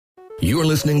You're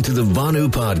listening to the Vonu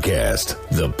Podcast,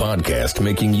 the podcast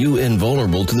making you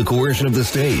invulnerable to the coercion of the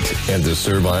state and the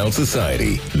servile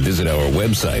society. Visit our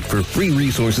website for free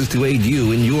resources to aid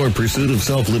you in your pursuit of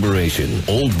self-liberation,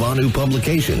 old Vonu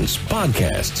publications,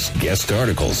 podcasts, guest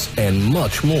articles, and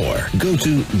much more. Go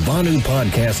to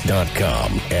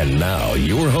VonuPodcast.com. And now,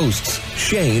 your hosts,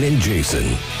 Shane and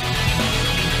Jason.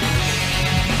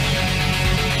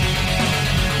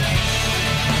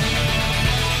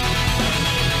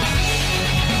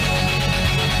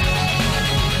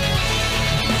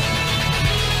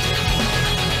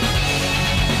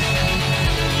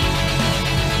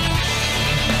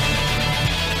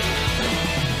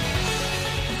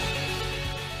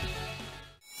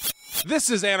 This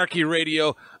is Anarchy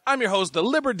Radio. I'm your host, the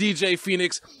LiberDJ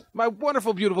Fenix. My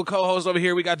wonderful, beautiful co-host over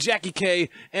here, we got Jackie K.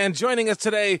 And joining us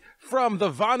today from the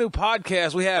Vonu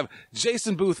Podcast, we have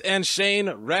Jason Boothe and Shane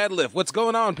Radliff. What's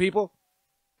going on, people?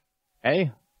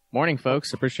 Hey, morning,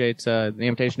 folks. Appreciate the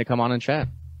invitation to come on and chat.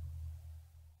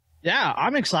 Yeah,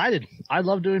 I'm excited. I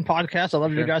love doing podcasts. I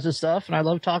love your guys' stuff, and I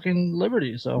love talking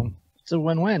liberty. So it's a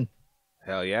win-win.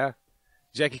 Hell yeah.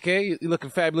 Jackie K, you looking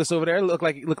fabulous over there. Look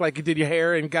like you did your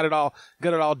hair and got it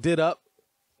all did up.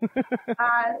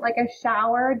 Like a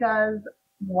shower does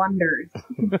wonders.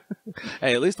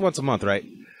 Hey, at least once a month, right?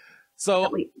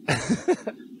 So,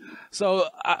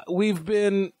 we've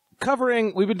been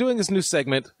doing this new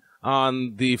segment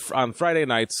on Friday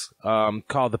nights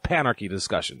called the Panarchy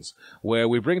Discussions, where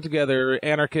we bring together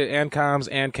ANCOMs,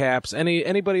 ANCAPs,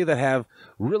 anybody that have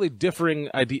really differing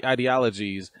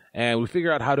ideologies, and we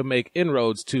figure out how to make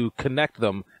inroads to connect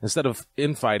them instead of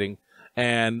infighting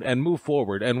and move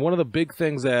forward. And one of the big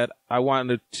things that I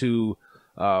wanted to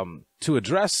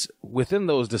address within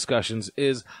those discussions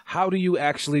is how do you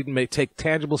actually take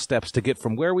tangible steps to get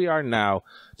from where we are now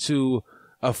to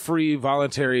a free,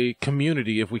 voluntary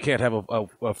community if we can't have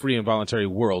a free and voluntary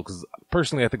world. Because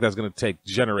personally, I think that's going to take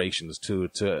generations to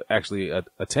actually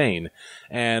attain.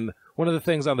 And one of the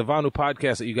things on the Vonu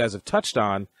Podcast that you guys have touched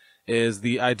on is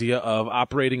the idea of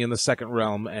operating in the second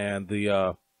realm and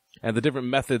the different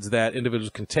methods that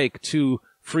individuals can take to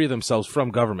free themselves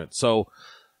from government. So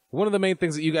one of the main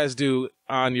things that you guys do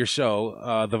on your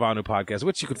show, the Vonu Podcast,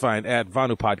 which you can find at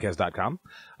VonuPodcast.com,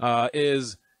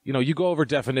 is you go over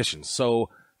definitions. So,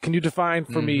 can you define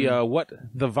for me what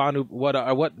the Vonu,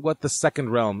 what the second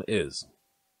realm is?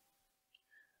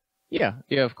 Yeah,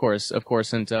 of course,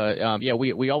 and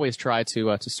we always try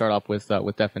to start off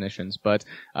with definitions. But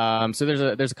so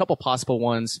there's a couple possible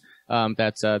ones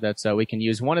that we can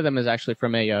use. One of them is actually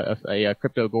from a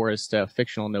cryptogorist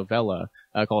fictional novella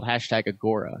called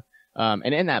 #Agora.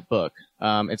 And in that book,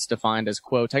 it's defined as,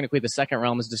 quote, technically the second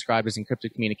realm is described as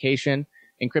encrypted communication,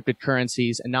 encrypted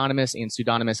currencies, anonymous and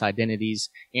pseudonymous identities,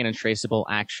 and untraceable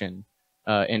action,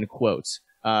 end quotes.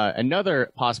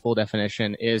 Another possible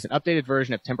definition is an updated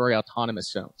version of temporary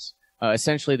autonomous zones,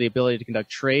 essentially the ability to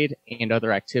conduct trade and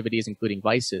other activities, including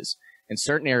vices, in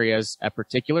certain areas at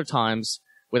particular times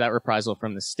without reprisal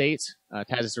from the state.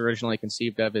 TAS is originally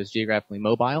conceived of as geographically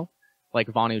mobile, like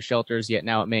Vonu shelters, yet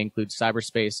now it may include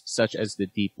cyberspace, such as the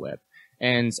deep web.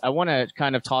 And I want to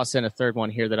kind of toss in a third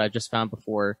one here that I just found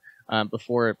before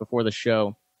the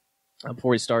show,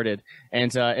 before we started,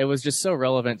 and it was just so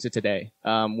relevant to today,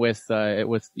 with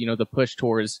the push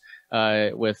towards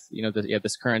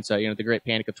this current the Great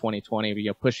Panic of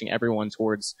 2020, pushing everyone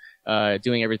towards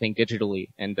doing everything digitally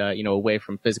and away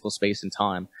from physical space and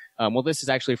time. Well, this is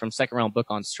actually from Second Realm Book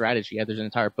on Strategy. Yeah, there's an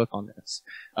entire book on this.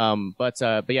 But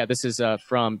this is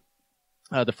from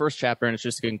the first chapter, and it's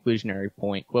just a conclusionary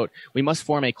point. Quote, we must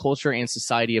form a culture and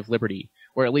society of liberty,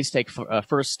 or at least take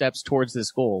first steps towards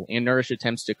this goal, and nourish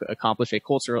attempts to accomplish a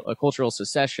cultural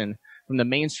secession from the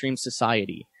mainstream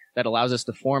society that allows us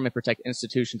to form and protect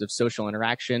institutions of social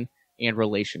interaction and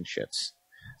relationships.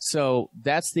 So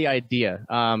that's the idea,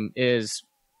 is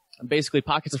basically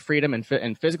pockets of freedom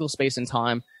in physical space and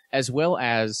time, as well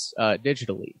as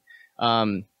digitally.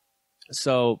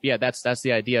 So yeah, that's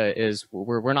the idea. Is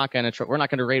we're not going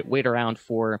to wait around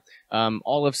for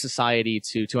all of society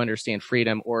to understand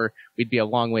freedom, or we'd be a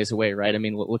long ways away, right? I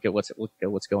mean, look at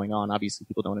what's going on. Obviously,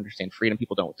 people don't understand freedom.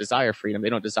 People don't desire freedom. They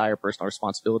don't desire personal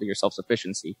responsibility or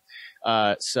self-sufficiency.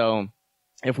 So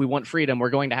if we want freedom,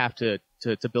 we're going to have to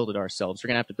build it ourselves. We're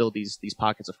going to have to build these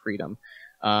pockets of freedom,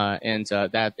 and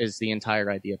that is the entire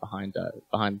idea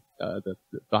behind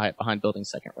building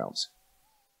second realms.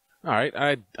 All right,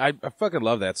 I fucking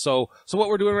love that. So what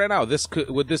we're doing right now,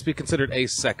 would this be considered a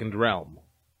second realm?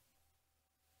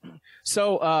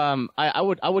 So I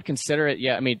would consider it.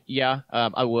 Yeah, I mean,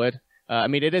 I would. I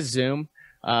mean, it is Zoom.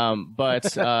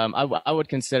 But I would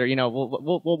consider,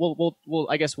 we'll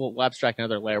I guess we'll abstract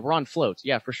another layer. We're on Float,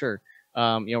 yeah, for sure.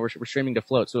 We're streaming to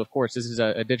Float, so of course this is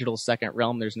a digital second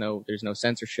realm. There's no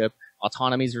censorship.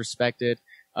 Autonomy is respected,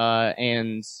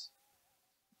 and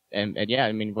yeah,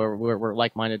 I mean we're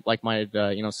like-minded,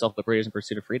 self-liberators in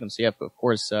pursuit of freedom. So yeah, of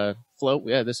course, Float.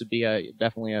 Yeah, this would be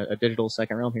definitely a digital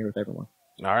second realm here with everyone.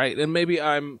 All right, and maybe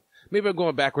I'm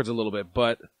going backwards a little bit,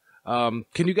 but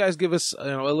can you guys give us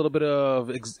a little bit of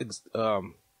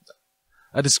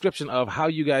a description of how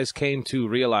you guys came to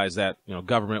realize that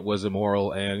government was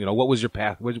immoral, and what was your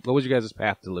path? What was your guys'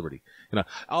 path to liberty?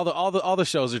 All the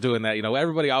shows are doing that.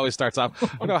 Everybody always starts off.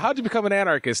 How'd you become an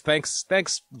anarchist? Thanks,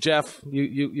 Jeff.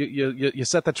 You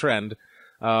set the trend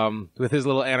with his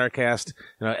little Anarchast.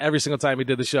 Every single time he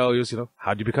did the show, he was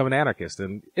how'd you become an anarchist?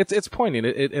 And it's poignant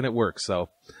and it works. So,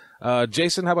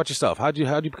 Jason, how about yourself? How'd you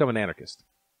become an anarchist?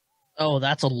 Oh,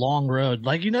 that's a long road.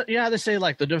 Like, they say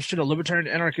like the difference between a libertarian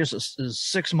and anarchist is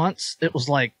 6 months. It was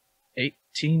like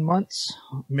 18 months,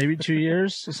 maybe 2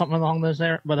 years, something along those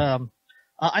there. But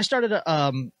I started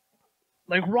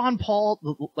like Ron Paul,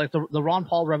 the Ron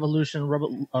Paul revolution,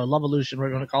 Lovolution, whatever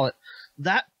you want to call it.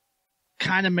 That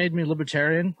kind of made me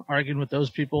libertarian, arguing with those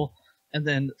people, and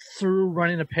then through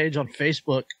running a page on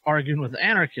Facebook, arguing with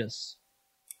anarchists.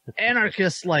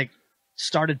 Anarchists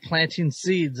started planting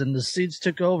seeds, and the seeds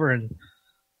took over, and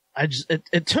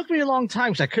it took me a long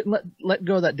time because I couldn't let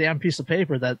go of that damn piece of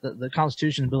paper, that the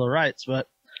Constitution and Bill of Rights. But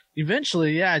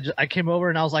eventually, yeah, I came over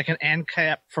and I was like an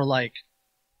ANCAP for like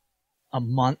a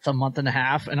month and a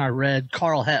half, and I read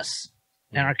Karl Hess,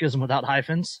 Anarchism Without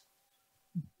Hyphens.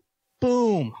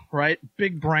 Boom, right?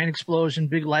 Big brain explosion,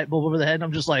 big light bulb over the head. And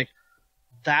I'm just like,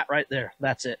 that right there,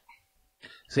 that's it.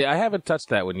 See, I haven't touched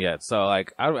that one yet. So, I've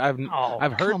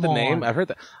heard the name. I've heard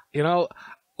that.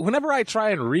 Whenever I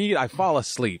try and read, I fall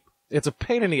asleep. It's a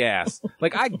pain in the ass.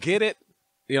 I get it.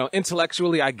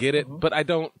 Intellectually, I get it, but I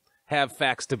don't have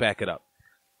facts to back it up.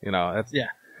 Yeah.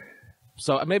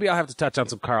 So maybe I'll have to touch on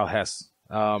some Karl Hess.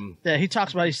 Yeah, he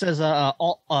talks about. He says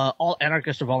all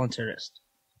anarchists are voluntarists.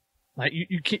 Like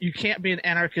you can't be an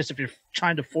anarchist if you're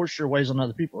trying to force your ways on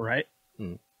other people, right?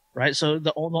 Right. So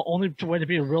the only way to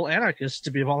be a real anarchist is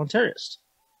to be a voluntarist.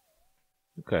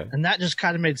 Okay. And that just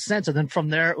kind of made sense. And then from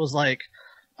there, it was like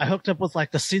I hooked up with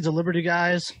the Seeds of Liberty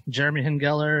guys, Jeremy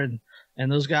Hengeller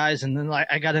and those guys. And then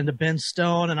I got into Ben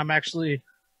Stone, and I'm actually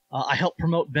I helped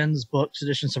promote Ben's book,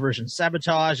 Sedition, Subversion,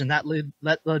 Sabotage, and that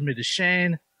led me to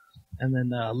Shane, and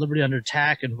then Liberty Under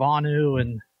Attack and Vonu,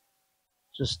 and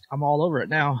just I'm all over it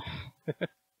now.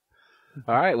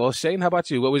 All right. Well, Shane, how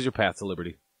about you? What was your path to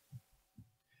liberty?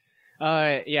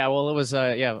 Yeah, well, it was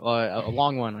a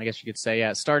long one, I guess you could say.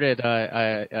 Yeah, it started.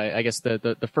 I guess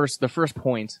the first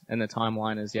point in the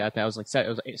timeline is I think I was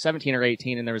 17 or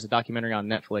 18, and there was a documentary on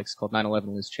Netflix called 9/11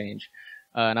 Loose Change,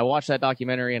 and I watched that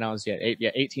documentary, and I was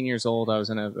 18 years old. I was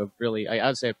in a really, I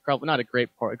would say probably not a great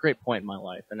point in my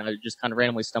life, and I just kind of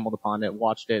randomly stumbled upon it,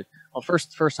 watched it. Well,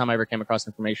 first time I ever came across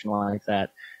information like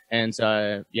that, and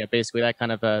basically that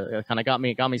kind of got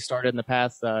me started in the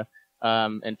path.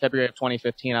 In February of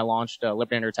 2015, I launched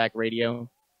Liberty Under Attack Radio,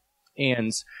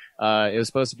 and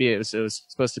it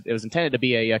was intended to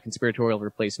be a conspiratorial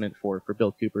replacement for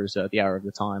Bill Cooper's The Hour of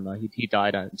the Time. He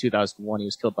died in 2001. He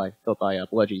was killed by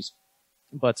bludgies.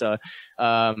 But so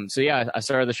yeah, I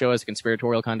started the show as a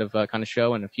conspiratorial kind of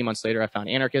show, and a few months later, I found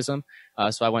anarchism.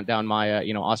 So I went down my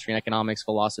Austrian economics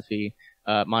philosophy.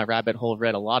 My rabbit hole,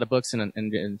 read a lot of books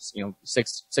in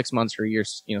 6 months or a year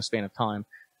span of time.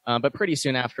 But pretty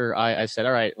soon after, I said,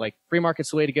 all right, free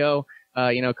market's the way to go.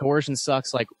 Coercion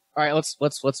sucks. All right,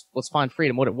 let's find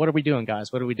freedom. What are we doing,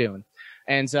 guys? What are we doing?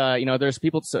 And, there's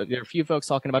people, so there are a few folks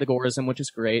talking about agorism, which is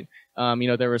great.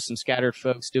 There were some scattered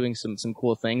folks doing some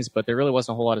cool things, but there really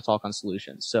wasn't a whole lot of talk on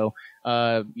solutions. So,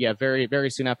 very, very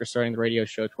soon after starting the radio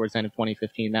show towards the end of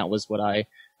 2015, that was what I,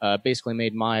 basically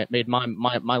made my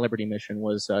liberty mission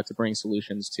was, to bring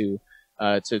solutions to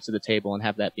the table and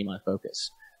have that be my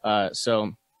focus.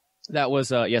 So, that was,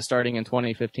 starting in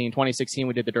 2015. 2016,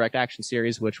 we did the Direct Action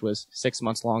series, which was 6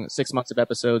 months long, 6 months of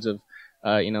episodes of,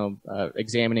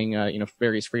 examining,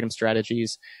 various freedom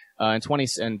strategies. In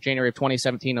January of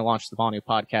 2017, I launched the Vonu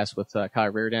Podcast with, Kai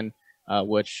Reardon,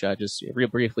 which, just real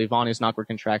briefly, Vonu is an awkward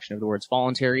contraction of the words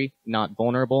voluntary, not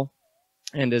vulnerable,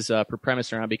 and is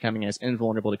premised around becoming as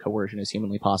invulnerable to coercion as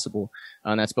humanly possible.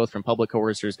 And that's both from public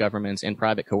coercers, governments, and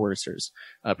private coercers,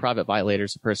 private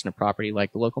violators of personal property,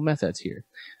 like the local meth heads here.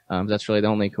 That's really the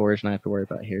only coercion I have to worry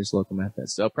about here is local meth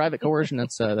heads. So private coercion,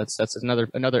 that's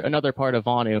another part of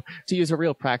Vonu. To use a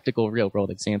real practical, real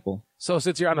world example. So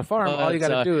since you're on a farm, all you got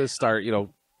to do is start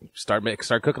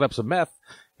cooking up some meth,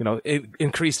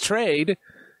 increase trade,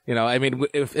 You know, I mean,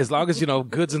 if as long as, you know,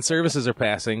 goods and services are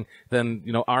passing, then,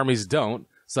 you know, armies don't.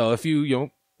 So if you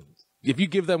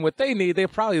give them what they need, they'll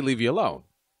probably leave you alone.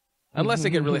 Unless they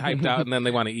get really hyped out and then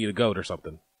they want to eat a goat or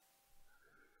something.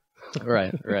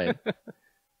 Right.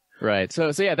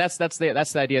 So yeah, that's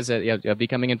the idea, is that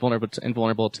becoming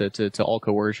invulnerable to all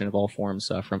coercion of all forms,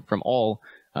 from all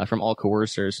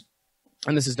coercers.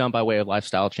 And this is done by way of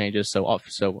lifestyle changes. So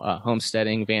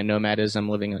homesteading, van nomadism,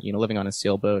 living on a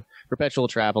sailboat, perpetual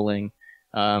traveling.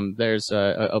 There's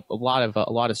a lot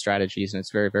of strategies, and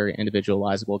it's very, very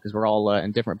individualizable, because we're all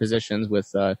in different positions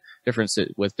with different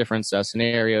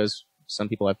scenarios. Some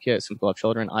people have kids, some people have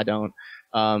children. I don't.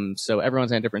 So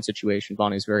everyone's in a different situation.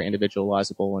 Vonu is very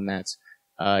individualizable, and that's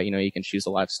you can choose a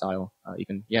lifestyle.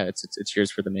 It's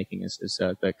yours for the making is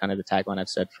the kind of the tagline I've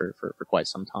said for quite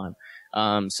some time.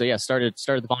 Started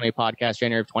the Vonu Podcast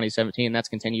January of 2017. That's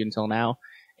continued until now.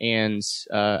 And,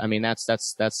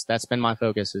 that's been my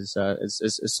focus is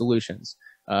solutions.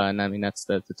 And I mean, that's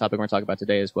the topic we're going to talk about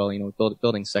today as well. You know,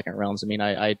 building second realms. I mean,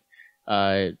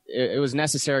 it was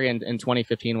necessary in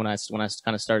 2015 when I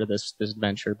kind of started this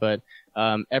adventure, but,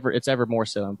 it's ever more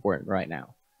so important right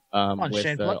now. With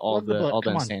Shane, all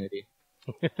the insanity.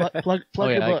 Plug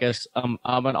your book. I guess, I'm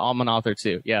an author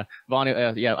too. Yeah.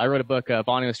 Vonu, I wrote a book,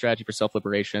 Vonu, A Strategy for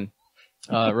Self-Liberation.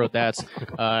 Wrote that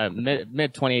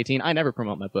mid 2018. I never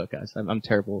promote my book, guys. I'm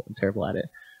terrible at it.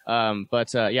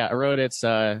 I wrote it.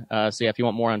 If you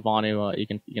want more on Vonu, you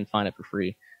can find it for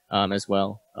free as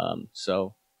well.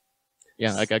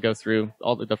 I go through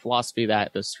all the philosophy,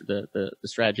 that the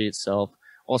strategy itself,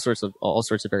 all sorts of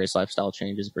various lifestyle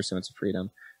changes, pursuance of freedom.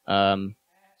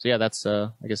 That's I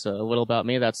guess a little about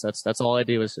me. That's all I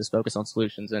do is focus on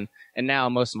solutions, and now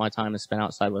most of my time is spent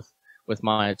outside with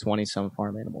my 20-some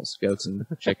farm animals, goats and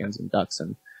chickens and ducks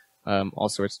and all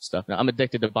sorts of stuff. Now, I'm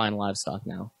addicted to buying livestock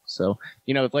now. So,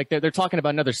 you know, like they're talking about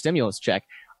another stimulus check.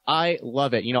 I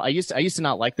love it. You know, I used to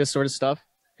not like this sort of stuff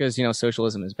because, you know,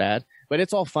 socialism is bad, but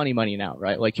it's all funny money now,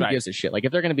 right? Like, who gives a shit? Like,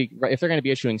 if they're going to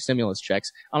be issuing stimulus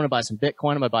checks, I'm going to buy some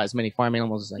Bitcoin. I'm going to buy as many farm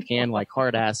animals as I can, like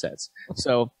hard assets.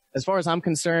 So as far as I'm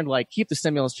concerned, like, keep the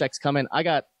stimulus checks coming. I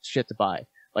got shit to buy.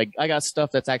 Like, I got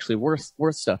stuff that's actually worth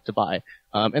stuff to buy.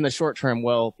 In the short term,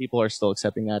 people are still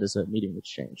accepting that as a medium of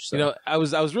exchange. So. You know, I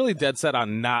was really dead set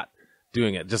on not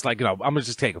doing it. Just like, you know, I'm gonna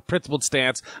just take a principled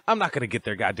stance. I'm not gonna get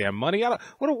their goddamn money. Why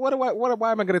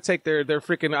am I gonna take their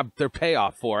freaking their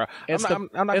payoff for? It's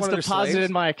deposited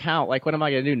in my account. Like, what am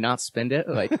I gonna do? Not spend it?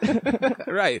 Like,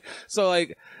 right. So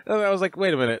like, I was like,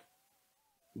 wait a minute.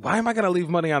 Why am I going to leave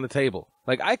money on the table?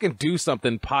 Like, I can do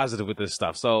something positive with this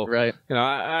stuff. So, right. You know,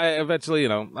 I eventually, you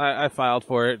know, I filed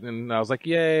for it, and I was like,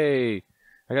 yay,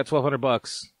 I got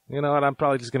 $1,200. You know what? I'm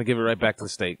probably just going to give it right back to the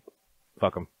state.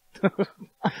 Fuck them.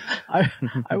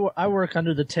 I work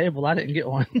under the table. I didn't get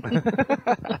one.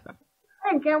 I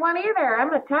didn't get one either.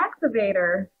 I'm a tax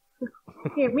evader.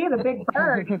 Gave me the big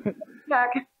bird.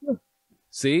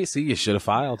 See, you should have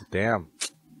filed. Damn,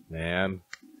 man.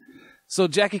 So,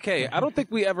 Jackie K, I don't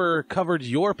think we ever covered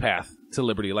your path to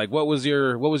liberty. Like, what was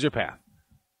your path?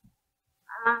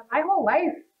 My whole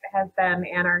life has been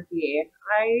anarchy.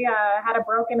 I had a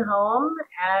broken home,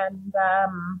 and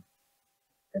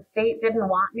the state didn't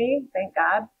want me, thank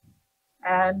God,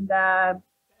 and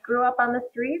grew up on the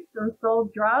streets and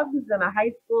sold drugs and a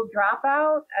high school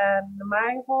dropout, and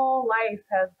my whole life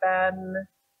has been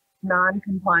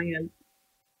non-compliant.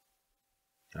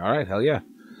 All right, hell yeah.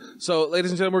 So,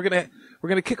 ladies and gentlemen, we're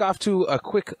gonna kick off to a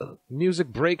quick music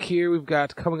break here. We've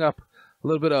got coming up a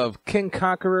little bit of King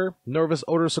Conqueror, Nervous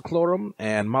Odor Seclorum,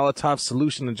 and Molotov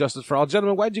Solution and Justice for All.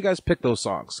 Gentlemen, why did you guys pick those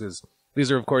songs? Because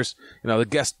these are, of course, you know,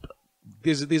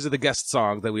 these are the guest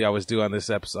songs that we always do on this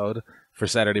episode for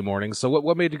Saturday mornings. So,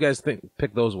 what made you guys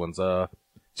pick those ones?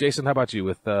 Jason, how about you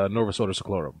with Nervous Odor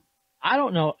Seclorum? I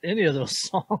don't know any of those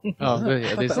songs. Oh,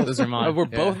 yeah, those are mine. Were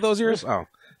both of those yours? Oh.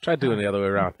 Try doing it the other way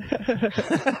around.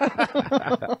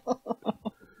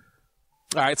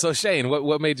 All right, so Shane,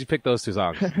 what made you pick those two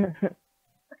songs?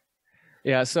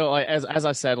 Yeah, so as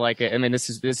I said, like, I mean, this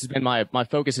has been my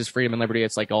focus is freedom and liberty.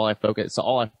 It's like all I focus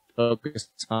on.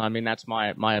 I mean, that's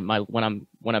my when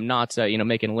I'm not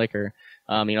making liquor,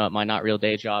 at my not real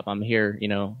day job, I'm here,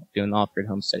 doing the off-grid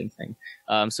homesteading thing.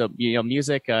 So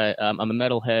music, I'm a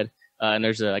metalhead. And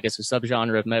there's a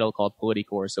subgenre of metal called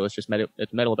politicore. So it's just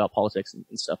it's metal about politics and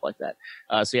stuff like that.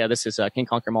 This is King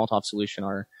Conqueror, Molotov Solution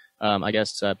are,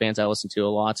 bands I listen to a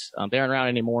lot. They aren't around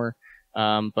anymore.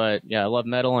 But yeah, I love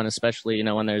metal, and especially,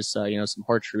 when there's, some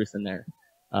hard truth in there.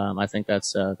 I think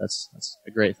that's a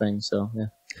great thing. So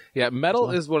Yeah,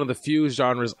 metal is one of the few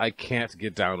genres I can't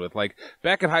get down with. Like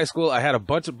back in high school, I had a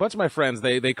bunch of my friends.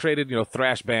 They created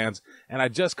thrash bands, and I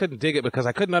just couldn't dig it because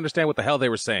I couldn't understand what the hell they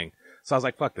were saying. So I was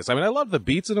like, "Fuck this." I mean, I love the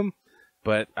beats in them,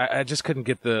 but I just couldn't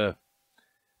get the.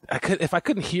 If I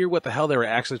couldn't hear what the hell they were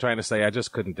actually trying to say, I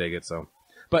just couldn't dig it. So,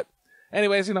 but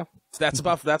anyways,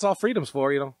 that's all freedom's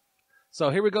for. So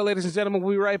here we go, ladies and gentlemen.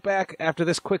 We'll be right back after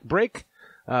this quick break.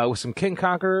 With some King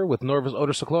Conqueror with Norva's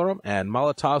Odor Cyclorum and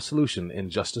Molotov Solution in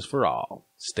Justice for All.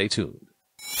 Stay tuned.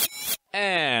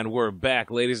 And we're back,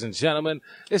 ladies and gentlemen.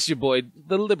 It's your boy,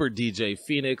 the LiberDJ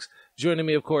Fenix. Joining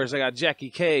me, of course, I got Jackie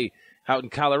K out in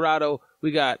Colorado.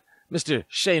 We got Mr.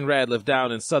 Shane Radliff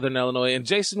down in Southern Illinois. And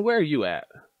Jason, where are you at?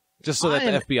 Just so that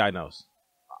the FBI knows.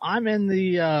 I'm in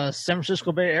the San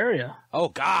Francisco Bay Area. Oh,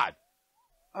 God.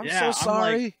 I'm so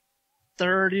sorry. I'm like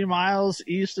 30 miles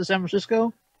east of San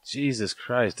Francisco. Jesus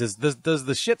Christ. Does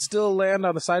the shit still land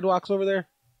on the sidewalks over there?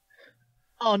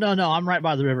 Oh, no. I'm right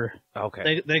by the river.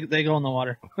 Okay. They go in the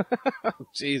water.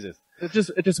 Jesus.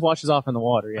 it just washes off in the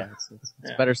water. Yeah, it's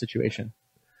a better situation.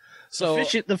 So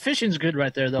the fishing's good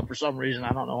right there, though, for some reason.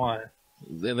 I don't know why.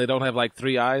 And they don't have like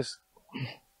 3 eyes?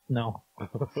 No.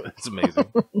 It's amazing.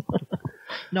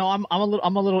 No, I'm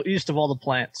a little east of all the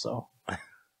plants, so.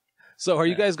 So are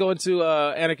you guys going to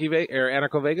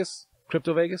Anarcho Vegas?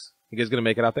 Crypto Vegas? You guys gonna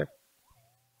make it out there?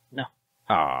 No.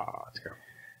 Ah, terrible.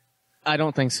 I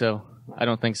don't think so.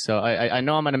 I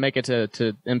know I'm gonna make it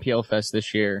to MPL Fest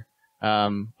this year.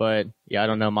 But yeah, I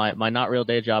don't know. My not real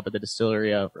day job at the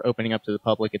distillery opening up to the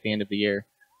public at the end of the year.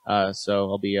 So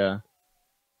I'll be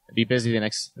busy the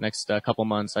next couple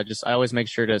months. I always make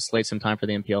sure to slate some time for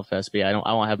the MPL Fest. But yeah,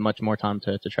 I won't have much more time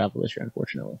to travel this year,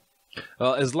 unfortunately.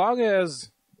 Well, as long as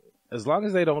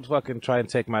they don't fucking try and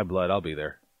take my blood, I'll be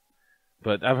there.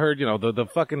 But I've heard, the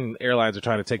fucking airlines are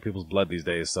trying to take people's blood these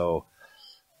days, so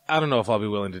I don't know if I'll be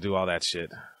willing to do all that shit.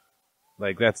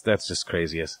 Like, that's just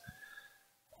craziest.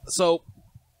 So,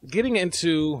 getting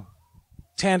into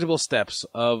tangible steps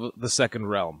of the second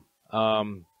realm.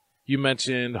 You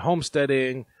mentioned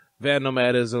homesteading, van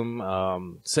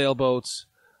nomadism, sailboats.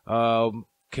 Why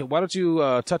don't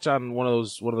you touch on one of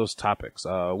those topics?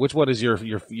 Which one is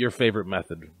your favorite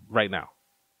method right now?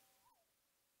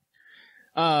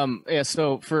 Yeah,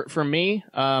 so for me,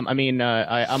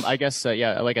 I guess,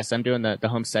 like I said, I'm doing the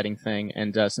homesteading thing.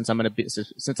 And, if I'm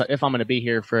going to be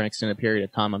here for an extended period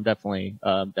of time, I'm definitely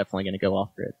going to go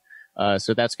off grid.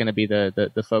 So that's going to be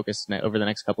the focus over the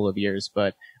next couple of years.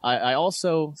 But I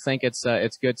also think it's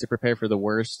good to prepare for the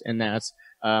worst, in that,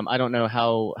 I don't know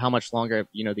how much longer,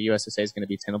 the USSA is going to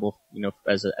be tenable,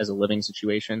 as a living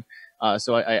situation.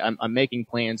 So I'm making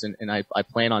plans, and I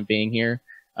plan on being here.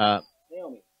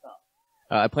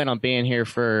 I plan on being here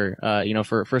for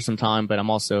some time, but I'm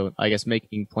also, I guess,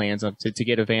 making plans to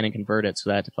get a van and convert it, so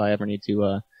that if I ever need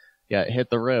to, hit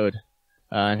the road,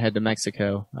 and head to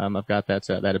Mexico, I've got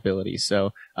that ability.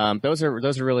 So, those are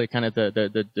really kind of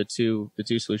the two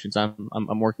solutions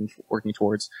I'm working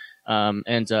towards. And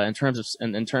in terms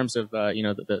of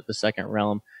the second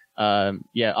realm,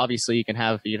 obviously you can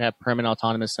have permanent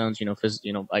autonomous zones,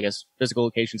 I guess physical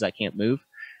locations I can't move,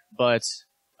 but,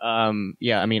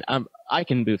 I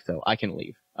can move though. I can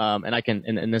leave. And I can,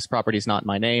 and this property is not in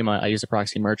my name. I use a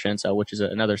proxy merchant, which is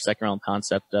another second realm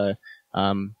concept.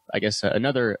 I guess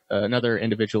another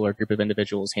individual or group of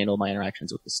individuals handle my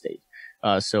interactions with the state.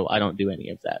 So I don't do any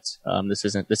of that. This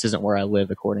isn't where I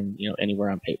live according, anywhere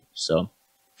on paper. So,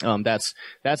 that's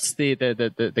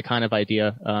the kind of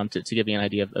idea, to give you an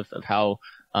idea of how,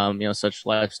 such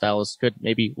lifestyles could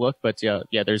maybe look, but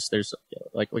there's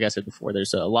like I said before,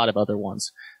 there's a lot of other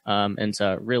ones. And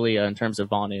really, in terms of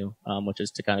Vonu, which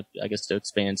is to kind of, I guess, to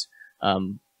expand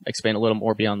a little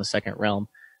more beyond the second realm.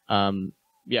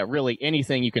 Really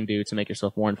anything you can do to make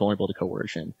yourself more invulnerable to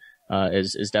coercion,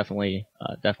 is definitely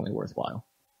worthwhile.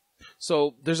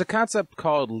 So there's a concept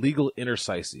called legal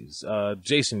interstices.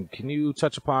 Jason, can you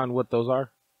touch upon what those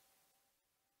are?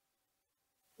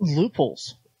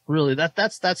 Loopholes. Really,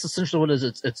 that's essentially what it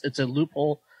is. It's a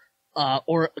loophole,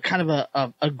 or kind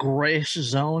of a grayish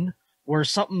zone where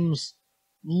something's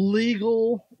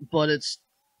legal, but it's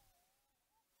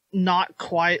not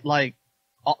quite like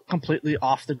completely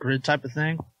off the grid type of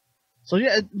thing. So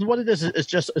what it is,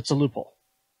 it's a loophole.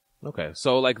 Okay,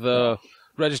 so like the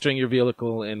registering your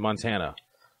vehicle in Montana.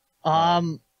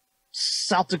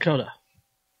 South Dakota.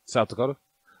 South Dakota?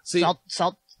 See,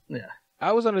 South, yeah.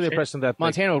 I was under the impression that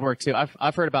Montana would work too.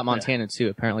 I've heard about Montana too.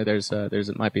 Apparently,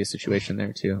 it might be a situation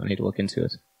there too. I need to look into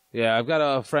it. Yeah, I've got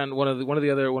a friend, one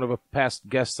of our past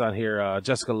guests on here,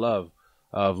 Jessica Love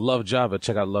of Love Java.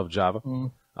 Check out Love Java.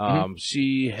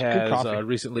 She has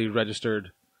recently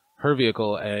registered her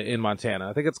vehicle in Montana.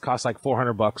 I think it's cost like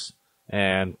 $400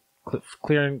 and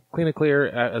clean and clear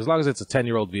as long as it's a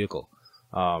 10-year-old vehicle.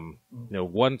 One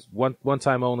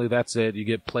time only. That's it. You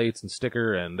get plates and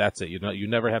sticker, and that's it. You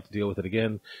never have to deal with it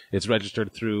again. It's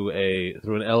registered through an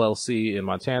LLC in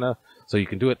Montana, so you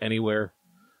can do it anywhere.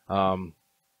 Do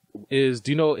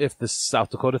you know if the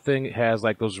South Dakota thing has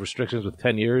like those restrictions with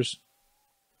 10 years?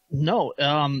 No.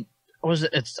 I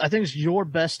think it's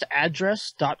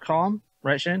yourbestaddress.com,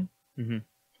 right, Shane? Mm-hmm.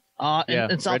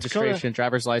 In South registration, Dakota,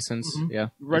 driver's license. Mm-hmm. Yeah,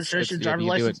 registration, driver's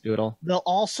license. Do it all.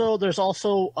 There's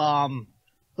also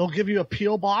they'll give you a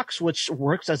PO box which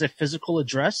works as a physical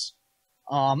address,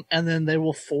 and then they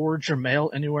will forward your mail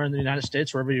anywhere in the United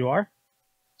States, wherever you are.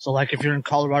 So, like if you're in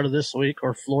Colorado this week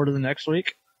or Florida the next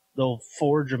week, they'll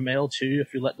forward your mail to you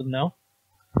if you let them know.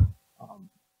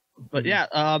 But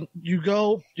yeah, you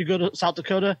go to South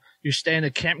Dakota, you stay in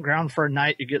a campground for a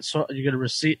night, you get a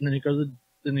receipt, and then you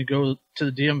go to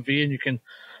the DMV and you can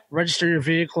register your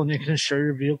vehicle and you can insure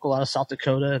your vehicle out of South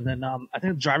Dakota. And then I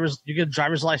think you get a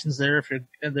driver's license there if you're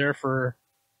in there for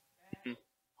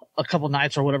a couple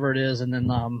nights or whatever it is. And then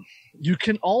you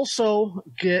can also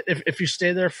get, if you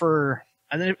stay there for,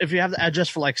 and then if you have the address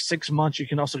for like 6 months, you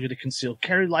can also get a concealed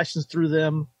carry license through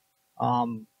them.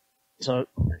 So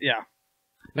yeah.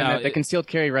 Now, the concealed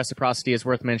carry reciprocity is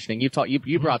worth mentioning. You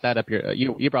brought that up here.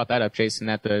 You brought that up, Jason.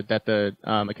 That the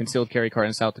a concealed carry card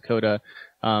in South Dakota,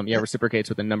 reciprocates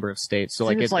with a number of states. So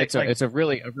it's a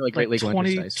really great legal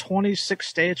interstice. 26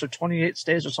 states or 28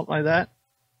 states or something like that.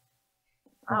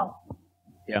 Wow.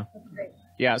 Yeah.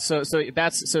 Yeah, so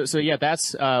that's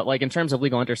like in terms of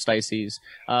legal interstices,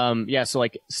 so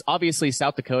like obviously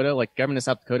South Dakota, like government of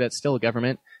South Dakota, it's still a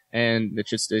government, and it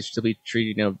should be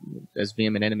treated, as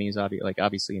vehement enemies.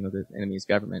 Obviously, the enemy is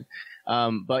government.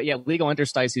 But yeah, legal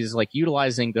interstices is like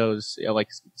utilizing those, like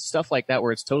stuff like that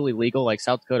where it's totally legal. Like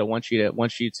South Dakota wants you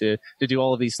to do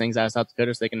all of these things out of South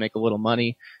Dakota so they can make a little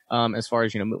money. As far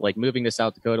as like moving to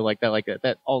South Dakota, like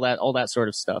that, all that sort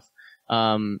of stuff.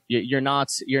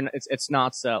 It's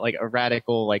not like a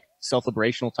radical, like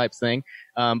self-liberational type thing.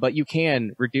 But you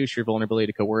can reduce your vulnerability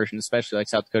to coercion, especially like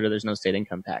South Dakota, there's no state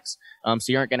income tax.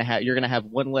 So you're going to have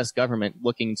one less government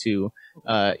looking to,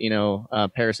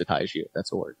 parasitize you.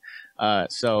 That's a word.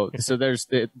 So there's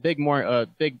the big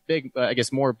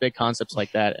concepts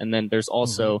like that. And then there's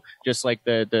also just like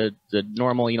the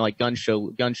normal, like gun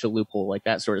show loophole, like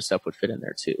that sort of stuff would fit in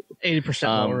there too.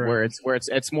 80% lower. Where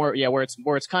it's more,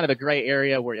 where it's kind of a gray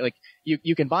area where like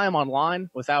you can buy them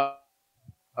online without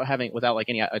like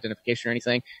any identification or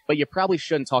anything, but you probably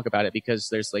shouldn't talk about it because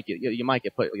there's like you might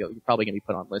get you're probably going to be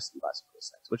put on lists of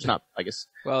those things, which is not, I guess.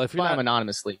 Well, if you're not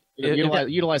anonymously,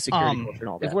 utilize security culture and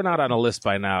all that. If we're not on a list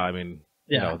by now, I mean,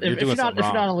 if you're not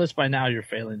on a list by now, you're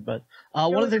failing. But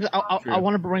one of the things I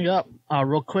want to bring up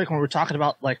real quick when we're talking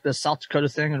about like the South Dakota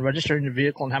thing and registering your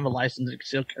vehicle and having a license and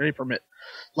concealed carry permit,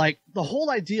 like the whole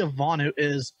idea of Vonu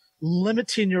is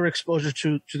limiting your exposure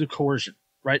to the coercion,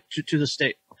 right? To the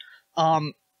state.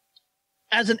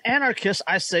 As an anarchist,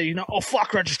 I say,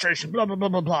 fuck registration, blah, blah, blah,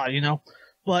 blah, blah,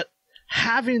 but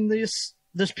having this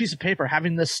piece of paper,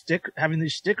 having these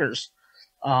stickers,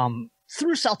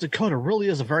 through South Dakota really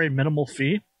is a very minimal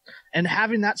fee. And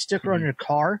having that sticker on your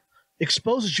car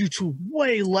exposes you to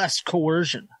way less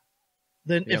coercion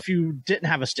than if you didn't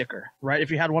have a sticker, right?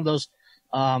 If you had one of those,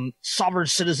 sovereign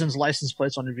citizens license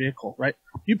plates on your vehicle, right?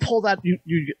 You pull that, you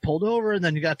get pulled over and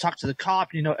then you got to talk to the cop.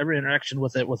 Every interaction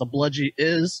with a bludgie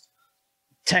is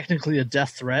technically a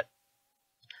death threat.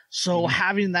 So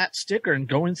having that sticker and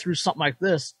going through something like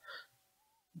this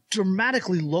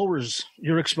dramatically lowers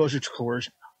your exposure to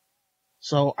coercion.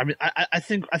 So, I mean, I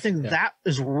think that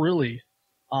is really,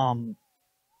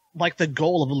 like the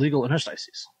goal of illegal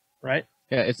interstices, right?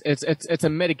 Yeah, it's a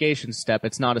mitigation step.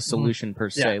 It's not a solution per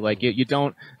se. Yeah. Like you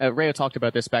don't. Rayo talked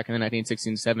about this back in the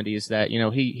 1960s, 70s. That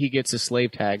he gets his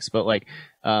slave tags, but like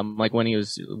when he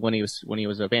was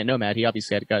a band nomad, he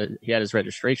obviously had his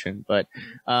registration. But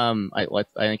I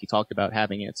think he talked about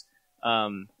having it.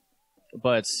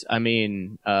 But I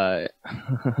mean, I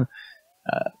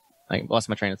lost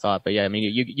my train of thought. But yeah, I mean,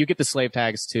 you get the slave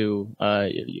tags to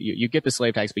you get the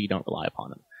slave tags, but you don't rely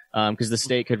upon them. Because the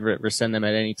state could rescind them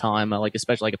at any time, like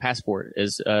especially like a passport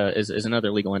is another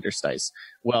legal interstice.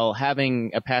 Well,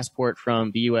 having a passport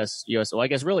from the U.S., well, I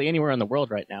guess really anywhere in the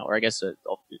world right now, or I guess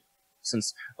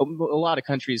since a lot of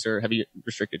countries are have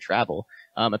restricted travel,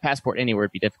 a passport anywhere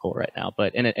would be difficult right now.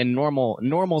 But in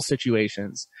normal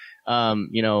situations,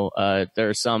 there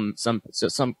are some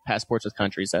passports with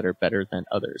countries that are better than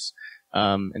others.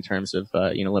 In terms of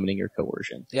limiting your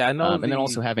coercion. Yeah, I know. And then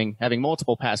also having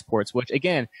multiple passports, which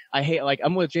again I hate. Like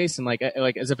I'm with Jason. Like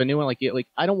as if a new one. Like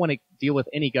I don't want to deal with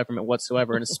any government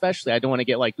whatsoever, and especially I don't want to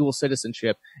get like dual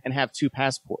citizenship and have 2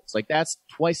 passports. Like that's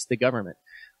twice the government.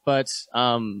 But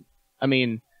I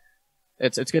mean,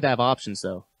 it's good to have options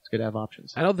though. It's good to have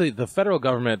options. I know the federal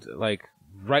government, like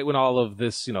right when all of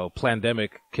this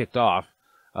pandemic kicked off,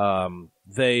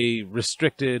 they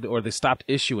restricted or they stopped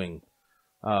issuing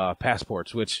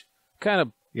passports, which kind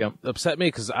of upset me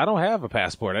because I don't have a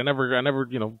passport. I never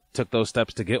took those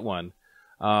steps to get one.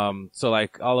 So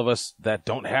like all of us that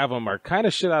don't have them are kind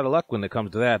of shit out of luck when it comes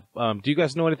to that. Do you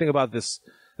guys know anything about this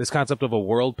concept of a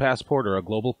world passport or a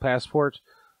global passport?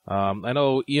 I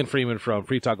know Ian Freeman from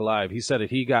Free Talk Live, he said that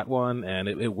he got one and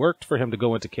it worked for him to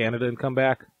go into Canada and come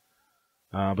back.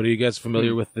 But are you guys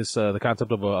familiar with this, the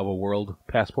concept of a world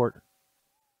passport?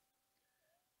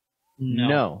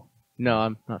 No,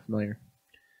 I'm not familiar.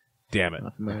 Damn it.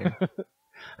 Not familiar.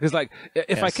 Because like,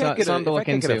 if I can't get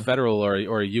a federal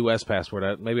or a U.S.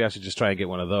 passport, maybe I should just try and get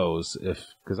one of those.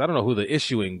 Because I don't know who the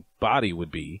issuing body would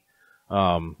be.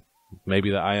 Maybe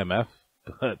the IMF.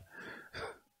 But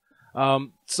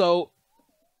so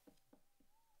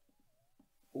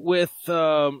with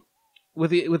the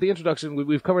introduction,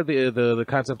 we've covered the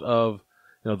concept of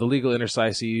the legal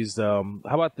interstices. How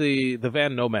about the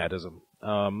van nomadism?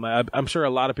 I'm sure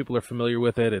a lot of people are familiar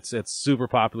with it. It's super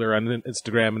popular on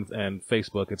Instagram and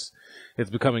Facebook. It's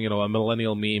becoming a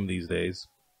millennial meme these days.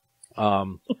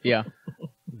 Yeah.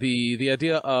 The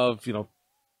idea of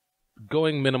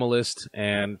going minimalist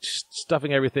and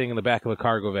stuffing everything in the back of a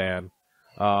cargo van.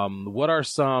 What are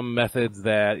some methods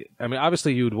that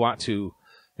obviously you would want to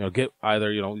get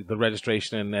either the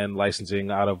registration and licensing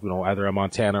out of either a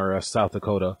Montana or a South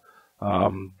Dakota.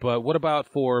 But what about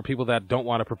for people that don't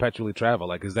want to perpetually travel?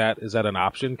 Like, is that an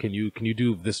option? Can you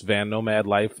do this van nomad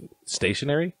life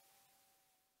stationary?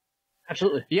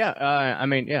 Absolutely.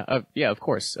 Yeah. Of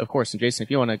course. And Jason,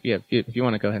 if you want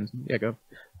to go ahead and go.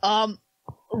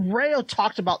 Rayo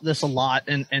talked about this a lot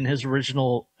in his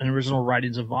original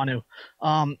writings of Vonu.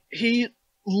 He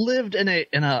lived in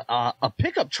a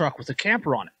pickup truck with a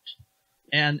camper on it,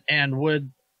 and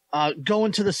would go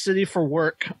into the city for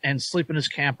work and sleep in his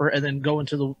camper, and then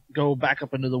go back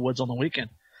up into the woods on the weekend.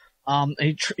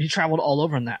 He traveled all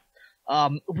over in that.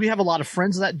 We have a lot of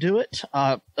friends that do it.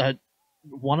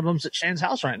 One of them's at Shane's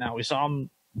house right now. We saw him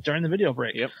during the video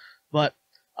break. Yep. But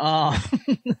yeah.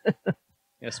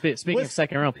 Speaking of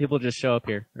second row, people just show up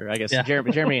here, or I guess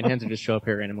Jeremy and Henson just show up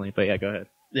here randomly. But yeah, go ahead.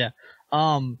 Yeah.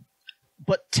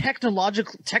 But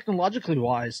technologically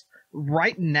wise,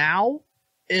 right now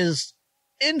is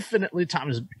infinitely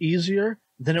times easier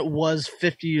than it was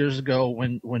 50 years ago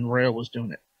when Rayo was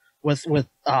doing it with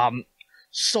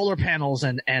solar panels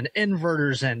and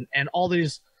inverters and all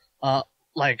these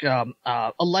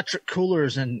electric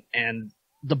coolers and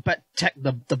the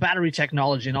battery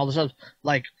technology and all this stuff.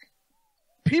 Like,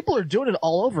 people are doing it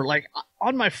all over. Like,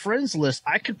 on my friends list,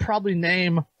 I could probably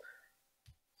name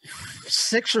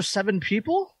 6 or 7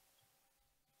 people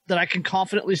that I can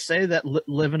confidently say that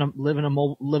live a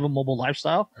mobile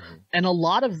lifestyle, and a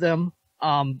lot of them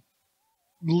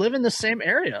live in the same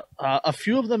area. A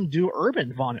few of them do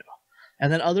urban Vonu,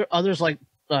 and then others like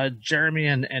Jeremy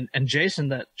and Jason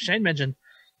that Shane mentioned,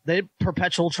 they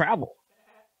perpetual travel.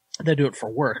 They do it for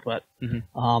work, but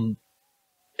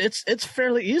it's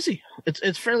fairly easy.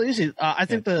 It's fairly easy. I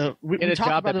think we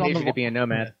talked about it on the to be a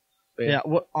nomad. Yeah,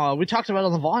 we talked about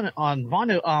it on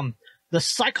Vonu. The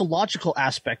psychological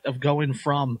aspect of going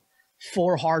from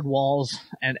 4 hard walls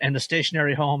and a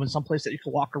stationary home and someplace that you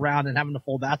can walk around and having a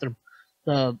full bathroom.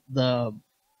 The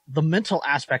mental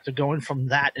aspect of going from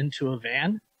that into a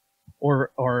van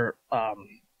or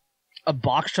a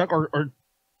box truck or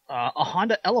a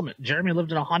Honda Element. Jeremy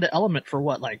lived in a Honda Element for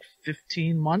what, like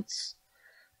 15 months,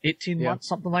 18 months,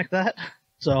 something like that.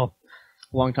 So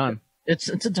long time. It's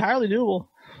entirely doable.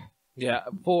 Yeah,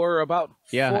 for about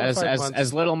 4 or 5 months.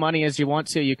 As little money as you want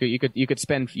to, you could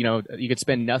spend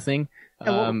nothing.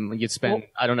 You'd spend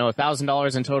I don't know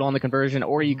 $1,000 in total on the conversion,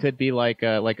 or you could be like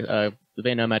the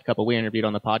Van Nomad couple we interviewed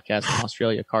on the podcast in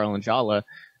Australia, Carl and Jala.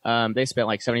 They spent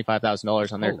like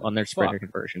 $75,000 on their Sprinter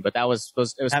conversion, but it was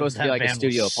supposed to be like a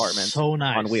studio apartment, so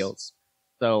nice, on wheels.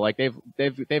 So like they've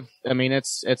I mean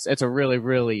it's a really,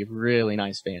 really, really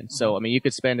nice van. So I mean you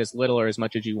could spend as little or as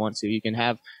much as you want to. You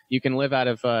can live out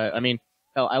of hell,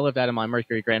 I lived out of my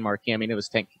Mercury Grand Marquis. I mean it was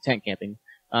tent camping.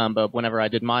 But whenever I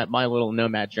did my little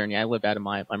nomad journey, I lived out of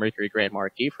my Mercury Grand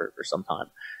Marquis for some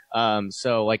time.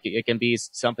 So like it can be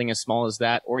something as small as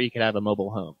that, or you could have a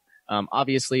mobile home.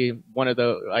 Obviously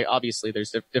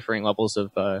there's differing levels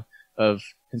of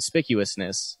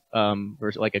conspicuousness,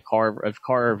 versus like a car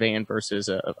or van versus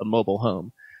a mobile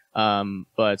home.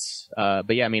 But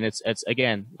yeah, I mean, it's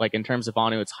again, like in terms of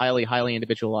Vonu, it's highly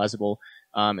individualizable.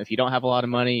 If you don't have a lot of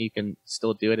money, you can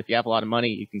still do it. If you have a lot of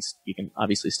money, you can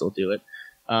obviously still do it.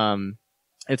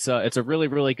 It's a really,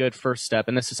 really good first step.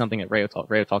 And this is something that Rayo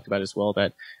talked about as well,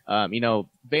 that,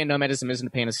 van nomadism isn't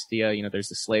a panacea. There's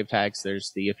the slave tax.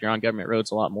 There's if you're on government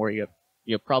roads a lot more, you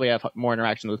probably have more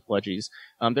interaction with bludgies.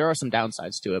 There are some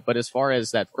downsides to it, but as far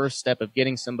as that first step of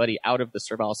getting somebody out of the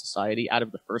servile society, out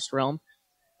of the first realm,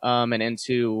 and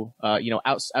into,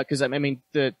 because I mean,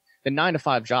 the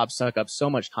 9-to-5 jobs suck up so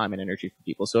much time and energy for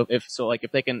people. So if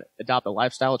they can adopt a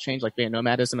lifestyle change like van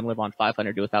nomadism and live on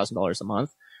 $500 to $1,000 a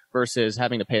month versus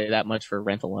having to pay that much for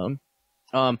rent alone,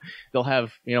 they'll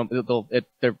have, they'll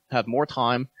have more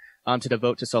time to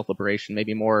devote to self-liberation,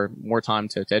 maybe more time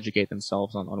to educate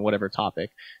themselves on whatever topic.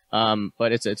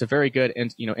 But it's a very good,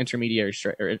 intermediate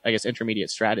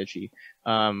strategy.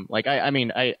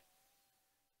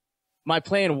 My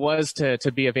plan was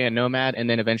to be a van nomad and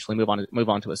then eventually move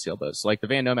on to a sailboat. So like the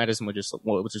van nomadism was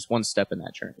just one step in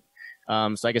that journey.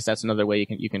 So I guess that's another way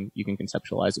you can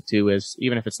conceptualize it too, is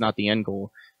even if it's not the end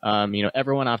goal.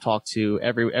 Everyone I've talked to,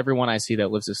 everyone I see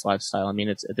that lives this lifestyle, I mean,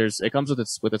 it comes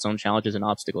with its own challenges and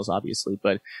obstacles, obviously,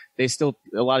 but a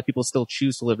lot of people still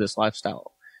choose to live this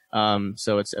lifestyle.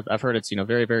 So I've heard it's,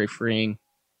 very, very freeing.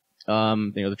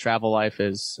 The travel life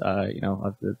is, a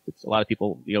lot of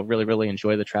people, really, really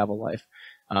enjoy the travel life.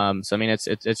 So I mean,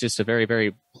 it's just a very,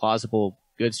 very plausible,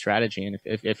 good strategy. And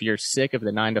if you're sick of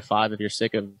the 9-to-5, if you're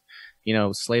sick of,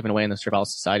 slaving away in the servile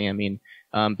society, I mean,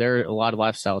 there are a lot of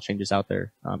lifestyle changes out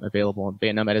there, available. And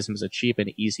van nomadism is a cheap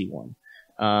and easy one.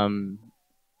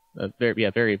 Very,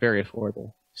 very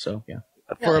affordable. So, yeah.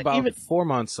 For about 4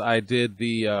 months, I did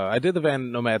the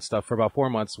van nomad stuff for about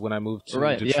 4 months when I moved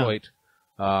to Detroit.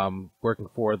 Yeah. Working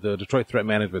for the Detroit Threat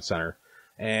Management Center.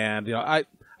 And, I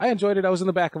enjoyed it. I was in